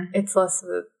 it's less of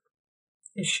an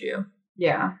issue.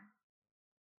 Yeah.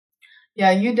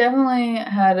 Yeah, you definitely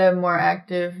had a more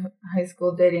active high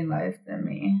school dating life than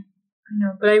me. I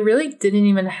know, but I really didn't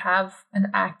even have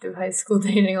an active high school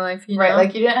dating life, you know? Right,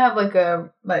 like you didn't have like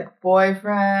a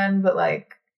boyfriend, but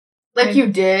like you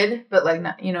did, but like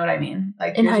not, you know what I mean?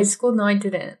 Like in high school, no, I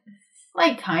didn't.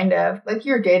 Like kind of. Like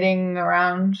you were dating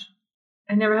around.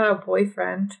 I never had a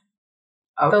boyfriend.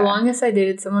 Okay. The longest I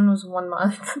dated someone was 1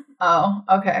 month. Oh,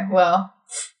 okay. Well,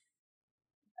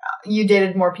 you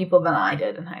dated more people than I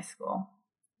did in high school.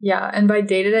 Yeah, and by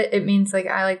dated it means like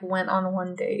I like went on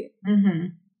one date.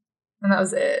 And that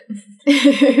was it.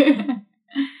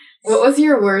 What was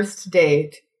your worst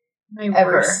date? My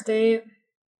worst date?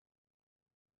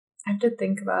 I have to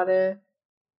think about it.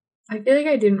 I feel like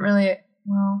I didn't really,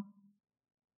 well,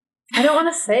 I don't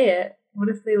want to say it. What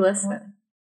if they listen?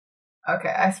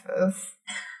 Okay, I suppose.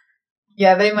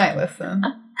 Yeah, they might listen.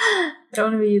 I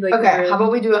don't want to be like... Okay, weird. How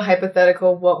about we do a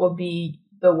hypothetical, what would be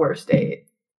the worst date?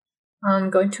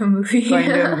 Going to a movie. Going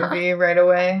to a movie right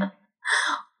away?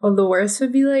 Well, the worst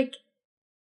would be like,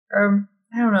 I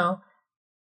don't know.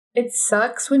 It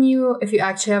sucks when if you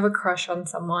actually have a crush on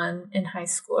someone in high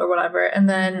school or whatever, and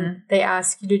then they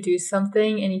ask you to do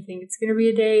something and you think it's going to be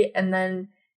a date, and then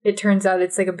it turns out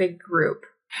it's like a big group.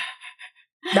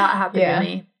 That happened to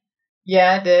me.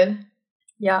 Yeah, it did.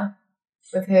 Yeah.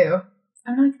 With who?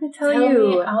 I'm not going to tell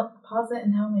you. I'll pause it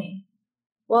and tell me.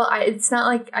 Well, it's not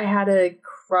like I had a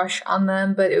crush on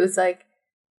them, but it was like...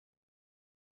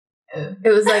 It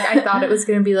was like, I thought it was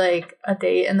going to be like a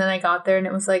date, and then I got there and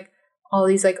it was like all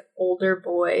these like older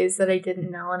boys that I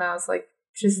didn't know, and I was like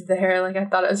just there. Like I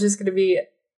thought it was just going to be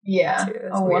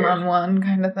a one-on-one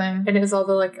kind of thing. And it was all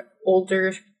the like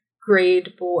older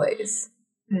grade boys.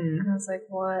 And I was like,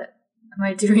 what am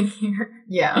I doing here?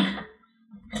 Yeah.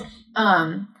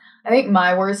 I think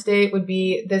my worst date would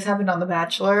be, this happened on The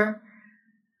Bachelor,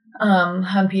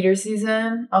 on Peter's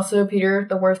season. Also, Peter,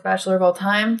 the worst bachelor of all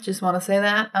time. Just want to say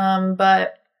that.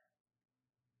 But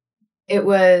it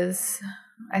was,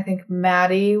 I think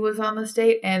Maddie was on this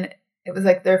date, and it was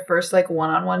like their first like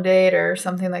one-on-one date or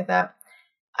something like that.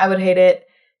 I would hate it.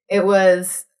 It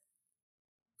was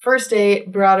first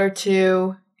date, brought her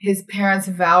to his parents'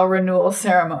 vow renewal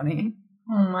ceremony.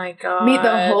 Oh my God. Meet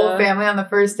the whole family on the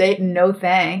first date, no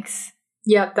thanks.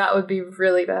 Yeah, that would be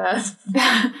really bad.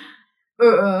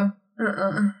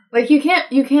 Like you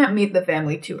can't meet the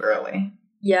family too early.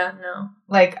 Yeah, no.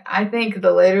 Like I think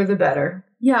the later the better.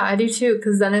 Yeah, I do too,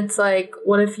 because then it's like,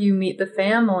 what if you meet the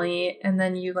family and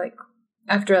then you like,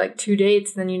 after like 2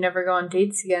 dates, then you never go on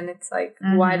dates again? It's like,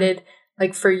 why did,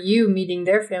 like for you meeting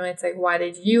their family, it's like, why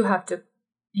did you have to,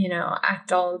 you know,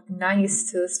 act all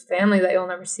nice to this family that you'll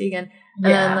never see again? And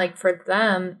then like for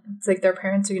them, it's like their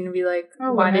parents are going to be like,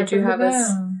 why did you have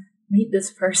us meet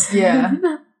this person? Yeah.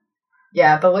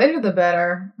 Yeah, the later the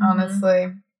better,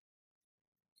 honestly.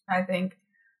 I think.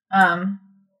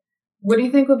 What do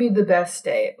you think would be the best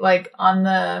date? Like on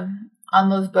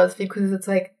those BuzzFeed quizzes, it's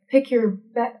like, pick your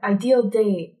ideal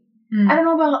date. I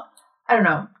don't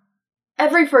know.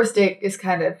 Every first date is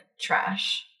kind of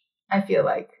trash, I feel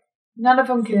like. None of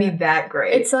them can be that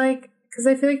great. It's like, because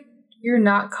I feel like you're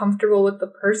not comfortable with the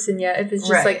person yet if it's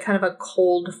just like kind of a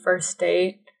cold first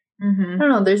date. I don't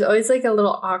know. There's always like a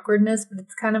little awkwardness, but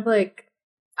it's kind of like,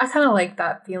 I kind of like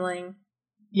that feeling.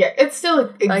 Yeah, it's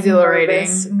still exhilarating.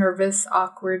 Like nervous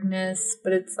awkwardness,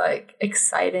 but it's like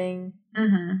exciting.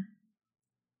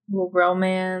 Little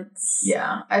romance.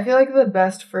 Yeah, I feel like the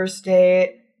best first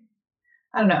date,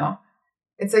 I don't know.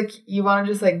 It's like you want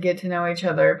to just like get to know each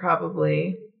other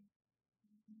probably.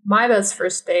 My best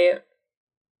first date,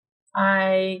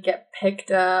 I get picked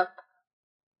up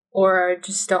or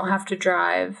just don't have to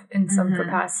drive in some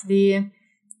capacity.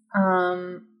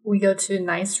 We go to a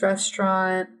nice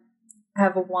restaurant,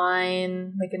 have a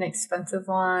wine, like an expensive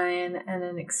wine and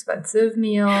an expensive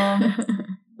meal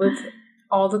with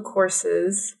all the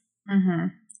courses,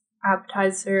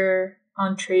 appetizer,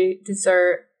 entree,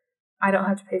 dessert. I don't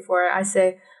have to pay for it. I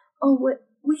say, oh, what?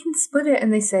 We can split it.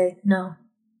 And they say, no.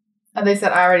 And they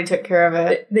said, I already took care of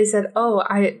it. They said, oh,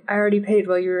 I already paid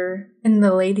while you were in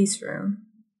the ladies' room.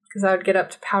 Because I would get up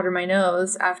to powder my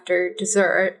nose after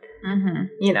dessert.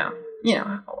 You know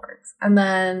how it works. And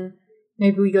then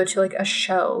maybe we go to like a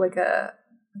show, like a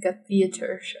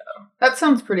theater show. That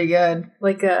sounds pretty good.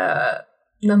 Like a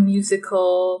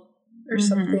musical or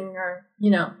something, or,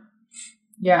 you know.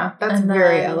 Yeah, that's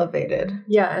very elevated.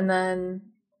 Yeah, and then,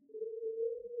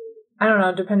 I don't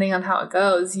know, depending on how it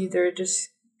goes, either just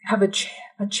have a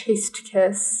chaste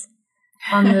kiss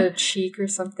on the cheek or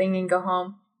something and go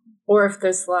home. Or if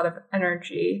there's a lot of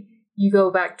energy, you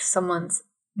go back to someone's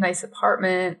nice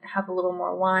apartment, have a little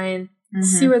more wine,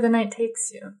 see where the night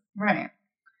takes you. Right.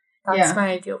 That's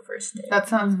my ideal first date. That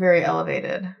sounds very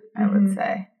elevated, I would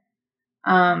say.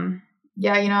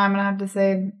 Yeah, I'm going to have to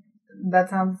say that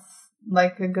sounds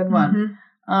like a good one.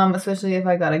 Especially if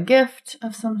I got a gift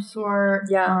of some sort.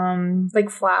 Yeah. Like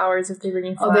flowers, if they bring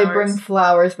you flowers. Oh, they bring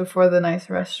flowers before the nice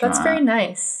restaurant. That's very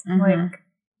nice. Like,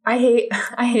 I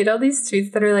hate all these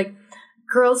tweets that are like,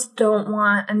 girls don't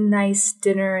want a nice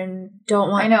dinner and don't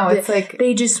want... I know, it's like...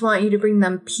 They just want you to bring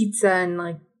them pizza and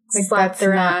like slap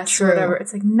their ass or whatever.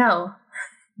 It's like, no.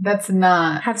 That's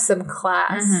not... Have some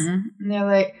class. And they're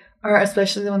like... Or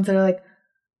especially the ones that are like,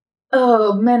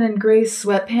 oh, men in gray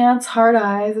sweatpants, hard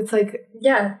eyes. It's like...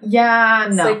 Yeah, no.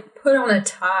 It's like, put on a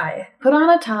tie. Put on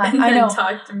a tie. And I know.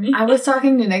 Talk to me. I was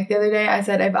talking to Nick the other day. I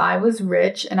said, if I was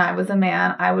rich and I was a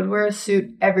man, I would wear a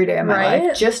suit every day of my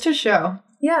life just to show.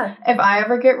 Yeah. If I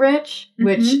ever get rich,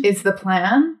 which is the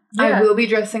plan, I will be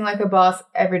dressing like a boss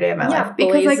every day of my life.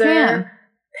 Because blazer, I can.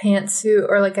 Pantsuit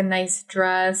or like a nice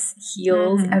dress,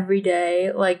 heels every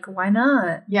day. Like, why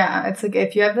not? Yeah, it's like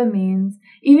if you have the means,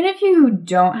 even if you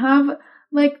don't have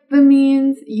like the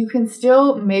means, you can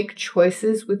still make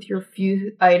choices with your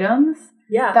few items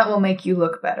that will make you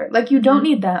look better. Like, you don't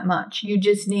need that much. You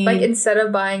just need... Like, instead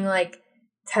of buying like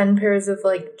 10 pairs of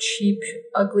like cheap,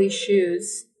 ugly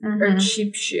shoes or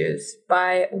cheap shoes,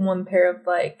 buy one pair of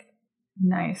like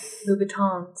nice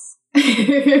Louboutins.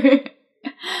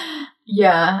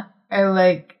 Yeah, I don't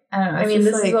know. I mean,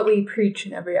 this is what we preach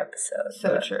in every episode.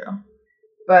 So true.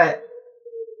 But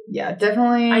yeah,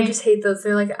 definitely. I just hate those.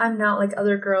 They're like, I'm not like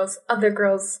other girls. Other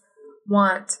girls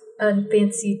want a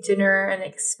fancy dinner, an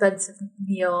expensive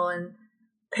meal, and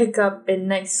pick up a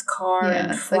nice car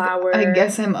and flower. Like, I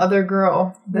guess I'm other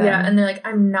girl then. Yeah, and they're like,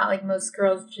 I'm not like most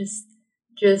girls.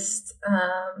 Just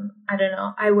I don't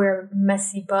know. I wear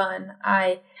messy bun.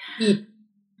 I eat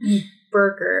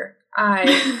burger. I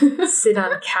sit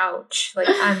on couch. Like,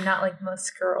 I'm not like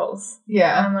most girls.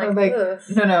 Yeah. And I'm like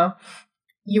no.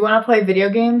 You want to play video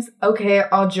games? Okay,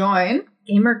 I'll join.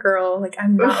 Gamer girl. Like,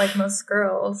 I'm not like most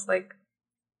girls. Like,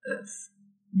 this.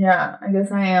 Yeah, I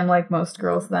guess I am like most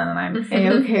girls then, and I'm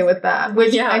A-okay with that.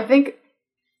 Which I think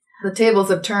the tables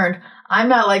have turned. I'm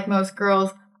not like most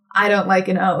girls. I don't like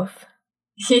an oath.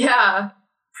 Yeah.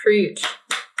 Preach.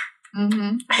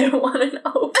 Mm-hmm. I don't want an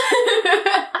oath.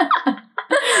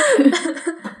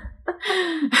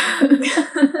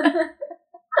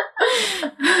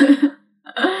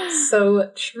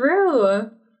 So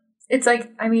true. It's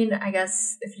like, I mean, I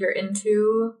guess if you're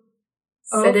into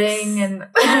sitting and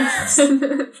like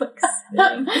sitting,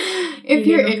 if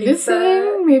you're into pizza,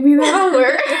 sitting, maybe that'll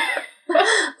work.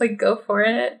 Like, go for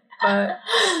it. But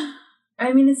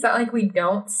I mean, it's not like we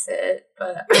don't sit,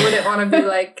 but I wouldn't want to be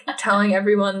like telling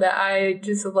everyone that I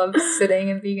just love sitting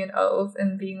and being an oaf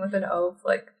and being with an oaf.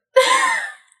 Like,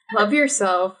 love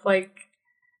yourself. Like,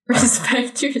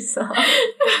 respect yourself.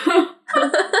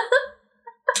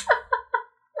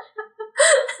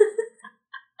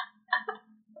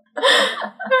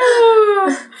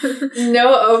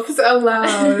 No oafs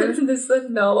allowed. This is a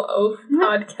no oaf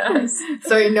podcast.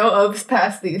 Sorry, no oafs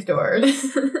past these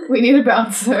doors. We need a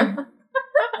bouncer.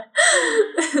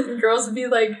 Girls be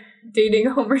like dating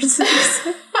Homer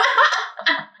Simpson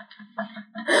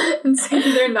and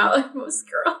saying they're not like most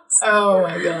girls. Oh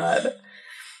my god.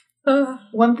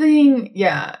 One thing,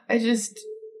 I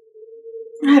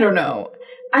don't know.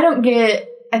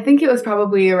 I think it was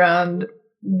probably around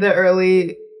the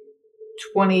early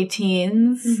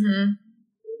 20-teens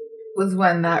was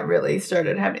when that really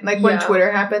started happening. Like when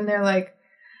Twitter happened, they're like,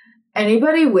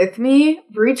 anybody with me,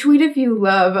 retweet if you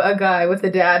love a guy with a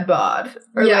dad bod.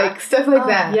 Or like stuff like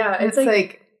that. Yeah, it's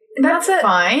like that's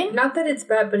fine. Not that it's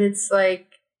bad, but it's like,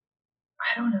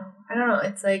 I don't know.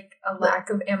 It's like a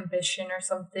lack of ambition or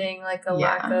something. Like a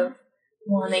lack of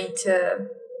wanting to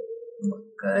look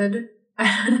good.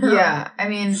 I don't know. Yeah, I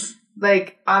mean,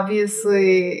 like,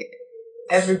 obviously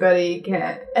everybody's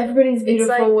beautiful,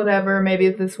 like, whatever. Maybe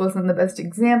this wasn't the best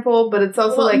example, but it's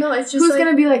also it's just who's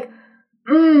gonna be like,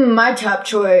 my top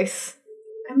choice?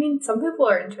 I mean, some people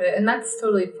are into it, and that's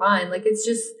totally fine. Like, it's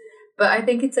just, but I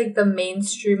think it's like the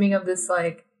mainstreaming of this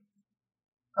like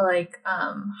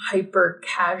hyper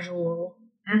casual.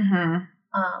 I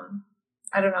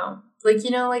don't know. Like,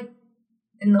 you know, like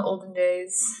in the olden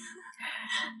days,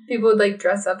 people would like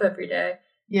dress up every day.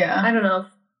 Yeah. I don't know.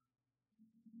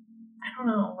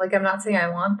 Like, I'm not saying I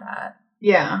want that.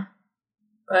 Yeah.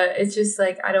 But it's just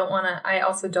like, I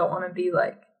also don't want to be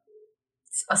like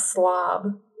a slob.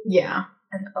 Yeah.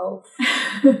 An oaf.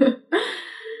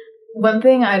 One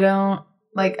thing I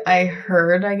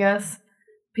heard, I guess,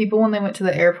 people when they went to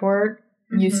the airport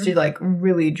used to like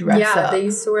really dress up. Yeah, they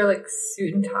used to wear like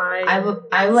suit and tie.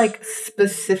 I like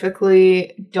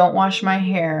specifically don't wash my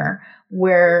hair,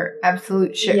 wear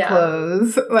absolute shit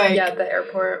clothes. Like, the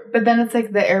airport. But then it's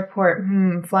like the airport,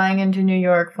 flying into New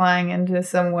York, flying into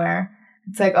somewhere.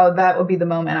 It's like, oh, that would be the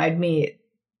moment I'd meet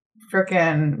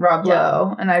frickin' Rob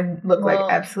Lowe, and I'd look like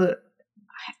absolute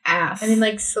ass. I mean,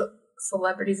 like,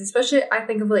 celebrities, especially I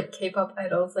think of like K-pop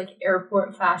idols, like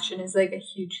airport fashion is like a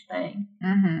huge thing.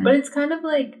 But it's kind of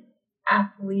like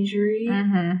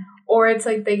athleisure-y. Or it's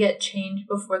like they get changed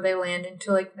before they land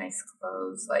into like nice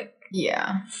clothes. Like,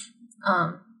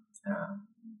 I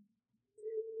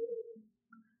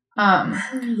don't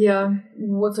know. Yeah.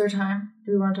 What's our time?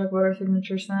 Do we want to talk about our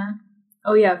signature scent?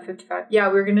 Oh yeah, 55. Yeah,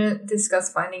 we're gonna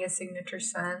discuss finding a signature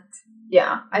scent.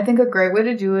 Yeah, I think a great way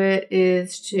to do it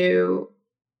is to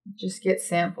just get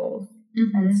samples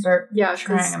and start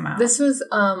trying them out. This was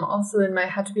also in my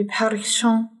How to Be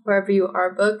Parisian Wherever You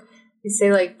Are book. They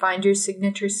say like find your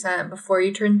signature scent before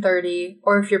you turn 30,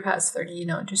 or if you're past 30, you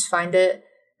know, just find it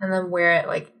and then wear it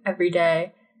like every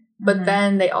day. But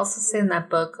then they also say in that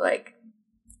book like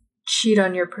cheat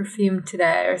on your perfume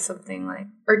today or something, like,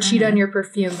 or cheat on your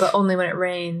perfume but only when it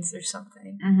rains or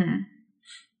something.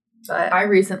 But I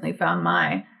recently found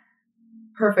my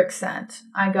perfect scent.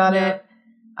 I got it.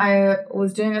 I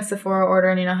was doing a Sephora order,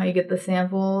 and you know how you get the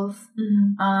samples?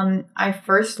 I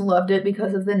first loved it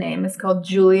because of the name. It's called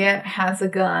Juliet Has a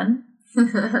Gun.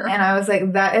 And I was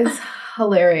like, that is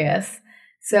hilarious.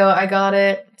 So I got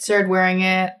it, started wearing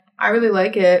it. I really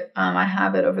like it. I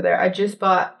have it over there. I just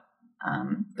bought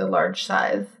the large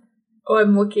size. Oh,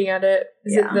 I'm looking at it.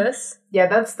 Is it this? Yeah,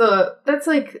 that's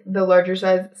like the larger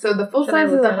size. So the full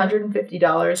size is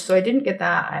 $150. So I didn't get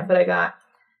that, but I got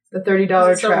the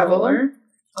 $30 traveler.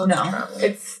 Oh, no,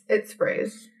 it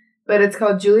sprays, but it's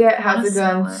called Juliet Has a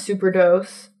Gun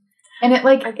Superdose, and it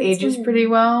like ages pretty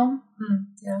well.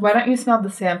 Yeah. Why don't you smell the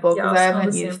sample? Because I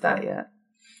haven't used that yet.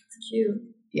 It's cute.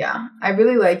 Yeah, I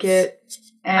really like it.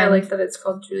 And I like that it's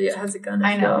called Juliet Has a Gun.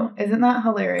 I know. Isn't that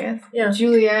hilarious? Yeah.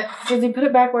 Juliet, because you put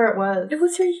it back where it was. It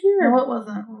was right here. No, it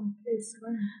wasn't.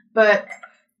 But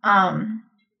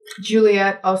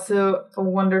Juliet, also a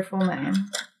wonderful name.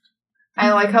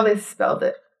 I like how they spelled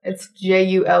it. It's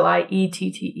Juliette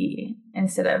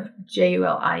instead of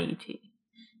Juliet.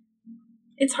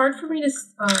 It's hard for me to...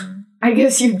 I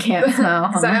guess you can't smell.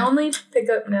 Because I only pick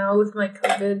up now with my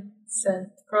COVID scent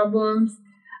problems.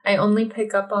 I only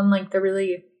pick up on like the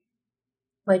really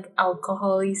like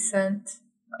alcohol-y scent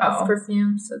of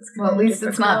perfume. So it's kind of at least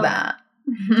it's not that.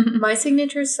 My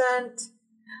signature scent...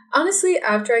 Honestly,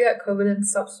 after I got COVID and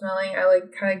stopped smelling, I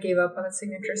like kind of gave up on a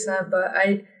signature scent, but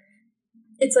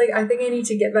it's like I think I need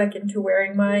to get back into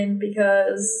wearing mine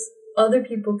because other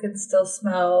people can still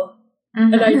smell,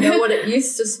 and I know what it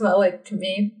used to smell like to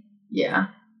me. Yeah.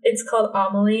 It's called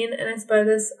Ameline, and it's by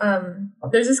this,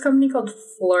 there's this company called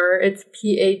Fleur. It's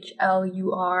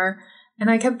PHLUR,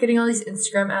 and I kept getting all these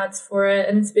Instagram ads for it,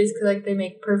 and it's basically like they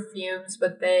make perfumes,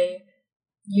 but they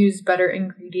use better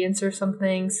ingredients or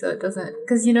something, so it doesn't,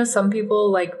 because you know some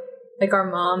people like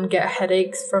our mom get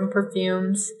headaches from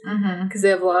perfumes because they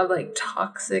have a lot of like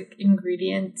toxic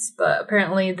ingredients, but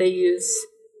apparently they use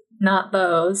not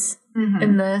those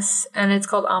in this, and it's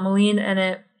called Ameline,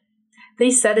 and they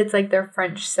said it's like their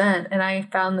French scent, and I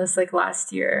found this like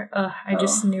last year. I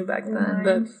just knew back then,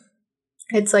 but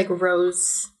it's like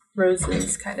roses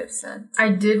kind of scent. I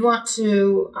did want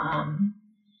to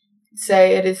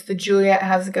say it is the Juliet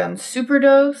Has a Gun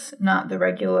Superdose, not the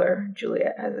regular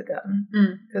Juliet Has a Gun,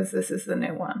 because this is the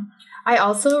new one. I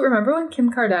also remember when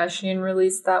Kim Kardashian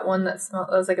released that one that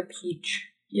was like a peach.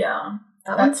 Yeah.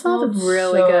 That one smelled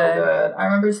really good. I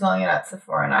remember smelling it at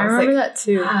Sephora, and I was remember like, that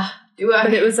too. Do I?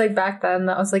 But it was like back then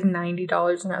that was like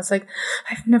 $90, and I was like,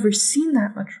 I've never seen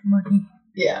that much money.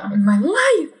 Yeah. In my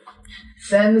life.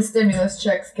 Then the stimulus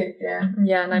checks kicked in.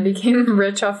 Yeah, and I became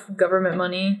rich off government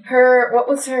money. What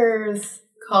was hers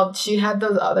called? She had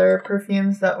those other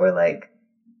perfumes that were like,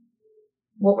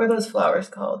 what were those flowers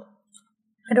called?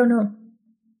 I don't know.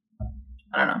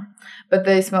 But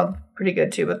they smelled pretty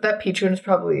good too. But that peach one is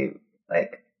probably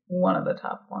like one of the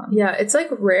top ones. Yeah, it's like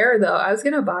rare though. I was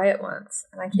gonna buy it once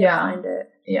and I can't find it.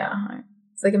 Yeah.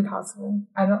 It's like impossible.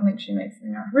 I don't think she makes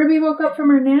any more. Ruby woke up from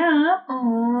her nap.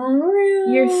 Aww,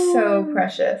 Ruby. You're so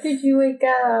precious. Did you wake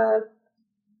up?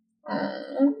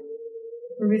 Aww.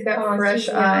 Ruby's got fresh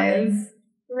eyes.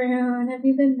 Rune, have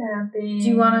you been napping? Do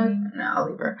you want to? No, I'll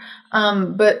leave her.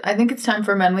 But I think it's time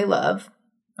for Men We Love.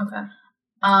 Okay.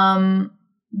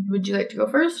 Would you like to go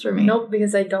first or me? Nope,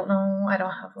 because I don't know. I don't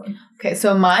have one. Okay,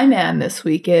 so my man this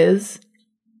week is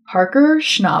Parker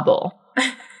Schnabel.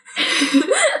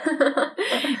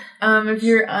 If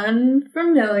you're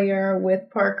unfamiliar with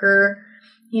Parker,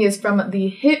 he is from the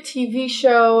hit TV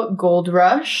show Gold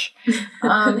Rush.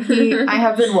 I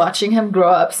have been watching him grow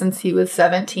up since he was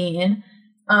 17.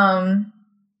 I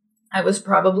was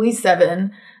probably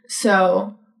 7,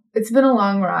 so it's been a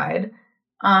long ride.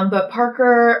 But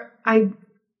Parker, I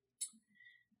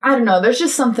don't know, there's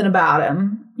just something about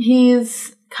him.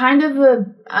 He's kind of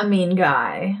a mean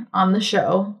guy on the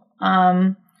show.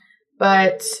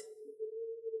 But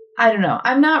I don't know.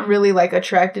 I'm not really like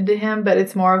attracted to him, but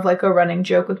it's more of like a running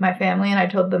joke with my family, and I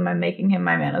told them I'm making him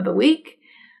my man of the week.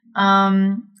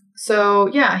 So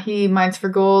yeah, he mines for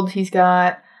gold. He's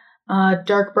got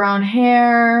dark brown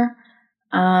hair.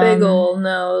 Big ol'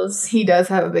 nose. He does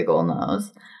have a big ol'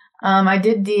 nose. I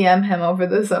did DM him over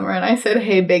the summer, and I said,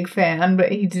 hey, big fan,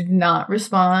 but he did not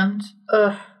respond.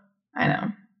 Ugh. I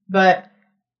know. But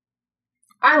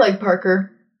I like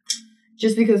Parker.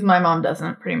 Just because my mom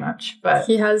doesn't, pretty much. But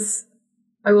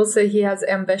I will say he has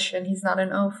ambition. He's not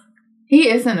an oaf. He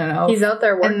isn't an oaf. He's out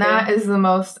there working. And that is the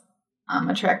most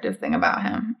attractive thing about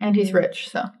him. And he's rich,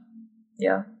 so.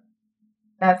 Yeah.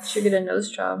 Should get a nose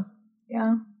job.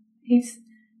 Yeah.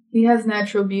 He has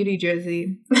natural beauty,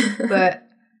 Josie. But,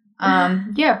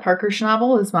 yeah, Parker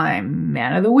Schnabel is my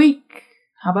man of the week.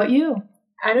 How about you?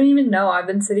 I don't even know. I've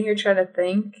been sitting here trying to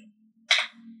think.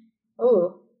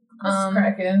 Oh.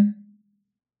 Cracking.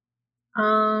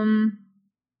 I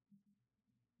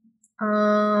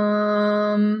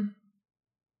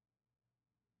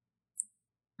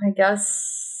guess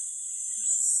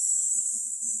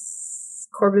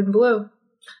Corbin Bleu.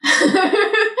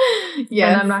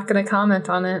 Yeah. And I'm not going to comment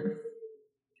on it.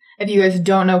 If you guys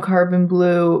don't know Corbin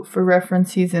Bleu, for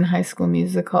reference, he's in High School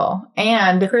Musical.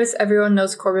 And Chris, everyone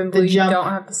knows Corbin Bleu. You don't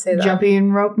have to say that.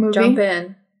 Jumping rope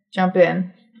movie? Jump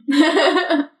in.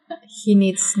 He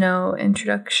needs no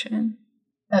introduction.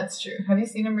 That's true. Have you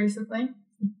seen him recently?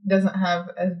 He doesn't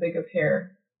have as big of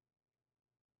hair.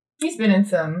 He's been in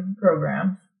some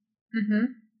programs. Mm-hmm.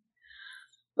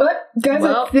 But, guys,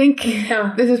 I think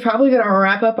this is probably going to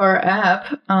wrap up our app.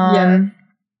 We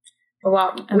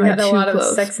had a lot of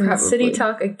Sex and the City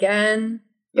talk again.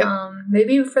 Yep.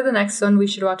 Maybe for the next one, we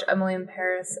should watch Emily in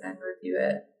Paris and review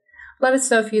it. Let us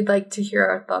know if you'd like to hear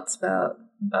our thoughts about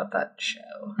that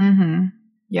show. Mm-hmm.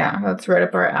 Yeah, that's right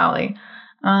up our alley.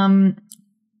 Am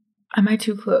I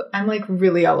too close? I'm like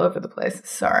really all over the place.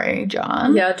 Sorry,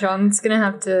 John. Yeah, John's going to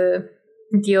have to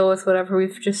deal with whatever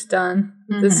we've just done.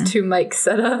 Mm-hmm. This 2-mic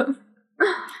setup.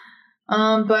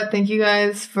 But thank you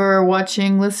guys for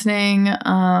watching, listening.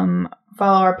 Follow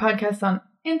our podcast on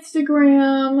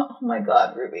Instagram. Oh my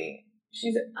God, Ruby.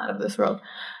 She's out of this world.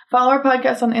 Follow our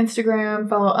podcast on Instagram.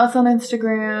 Follow us on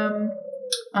Instagram.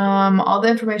 All the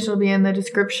information will be in the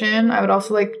description. I would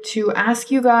also like to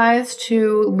ask you guys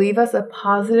to leave us a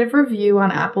positive review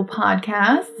on Apple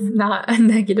Podcasts. Not a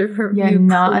negative review. Yeah,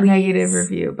 not a negative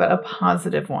review, but a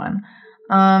positive one.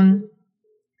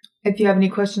 If you have any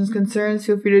questions, concerns,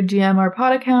 feel free to DM our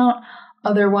pod account.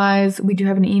 Otherwise, we do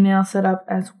have an email set up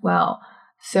as well.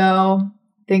 So,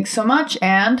 thanks so much,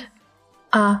 and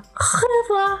au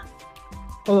revoir.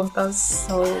 Oh, that was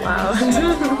so loud.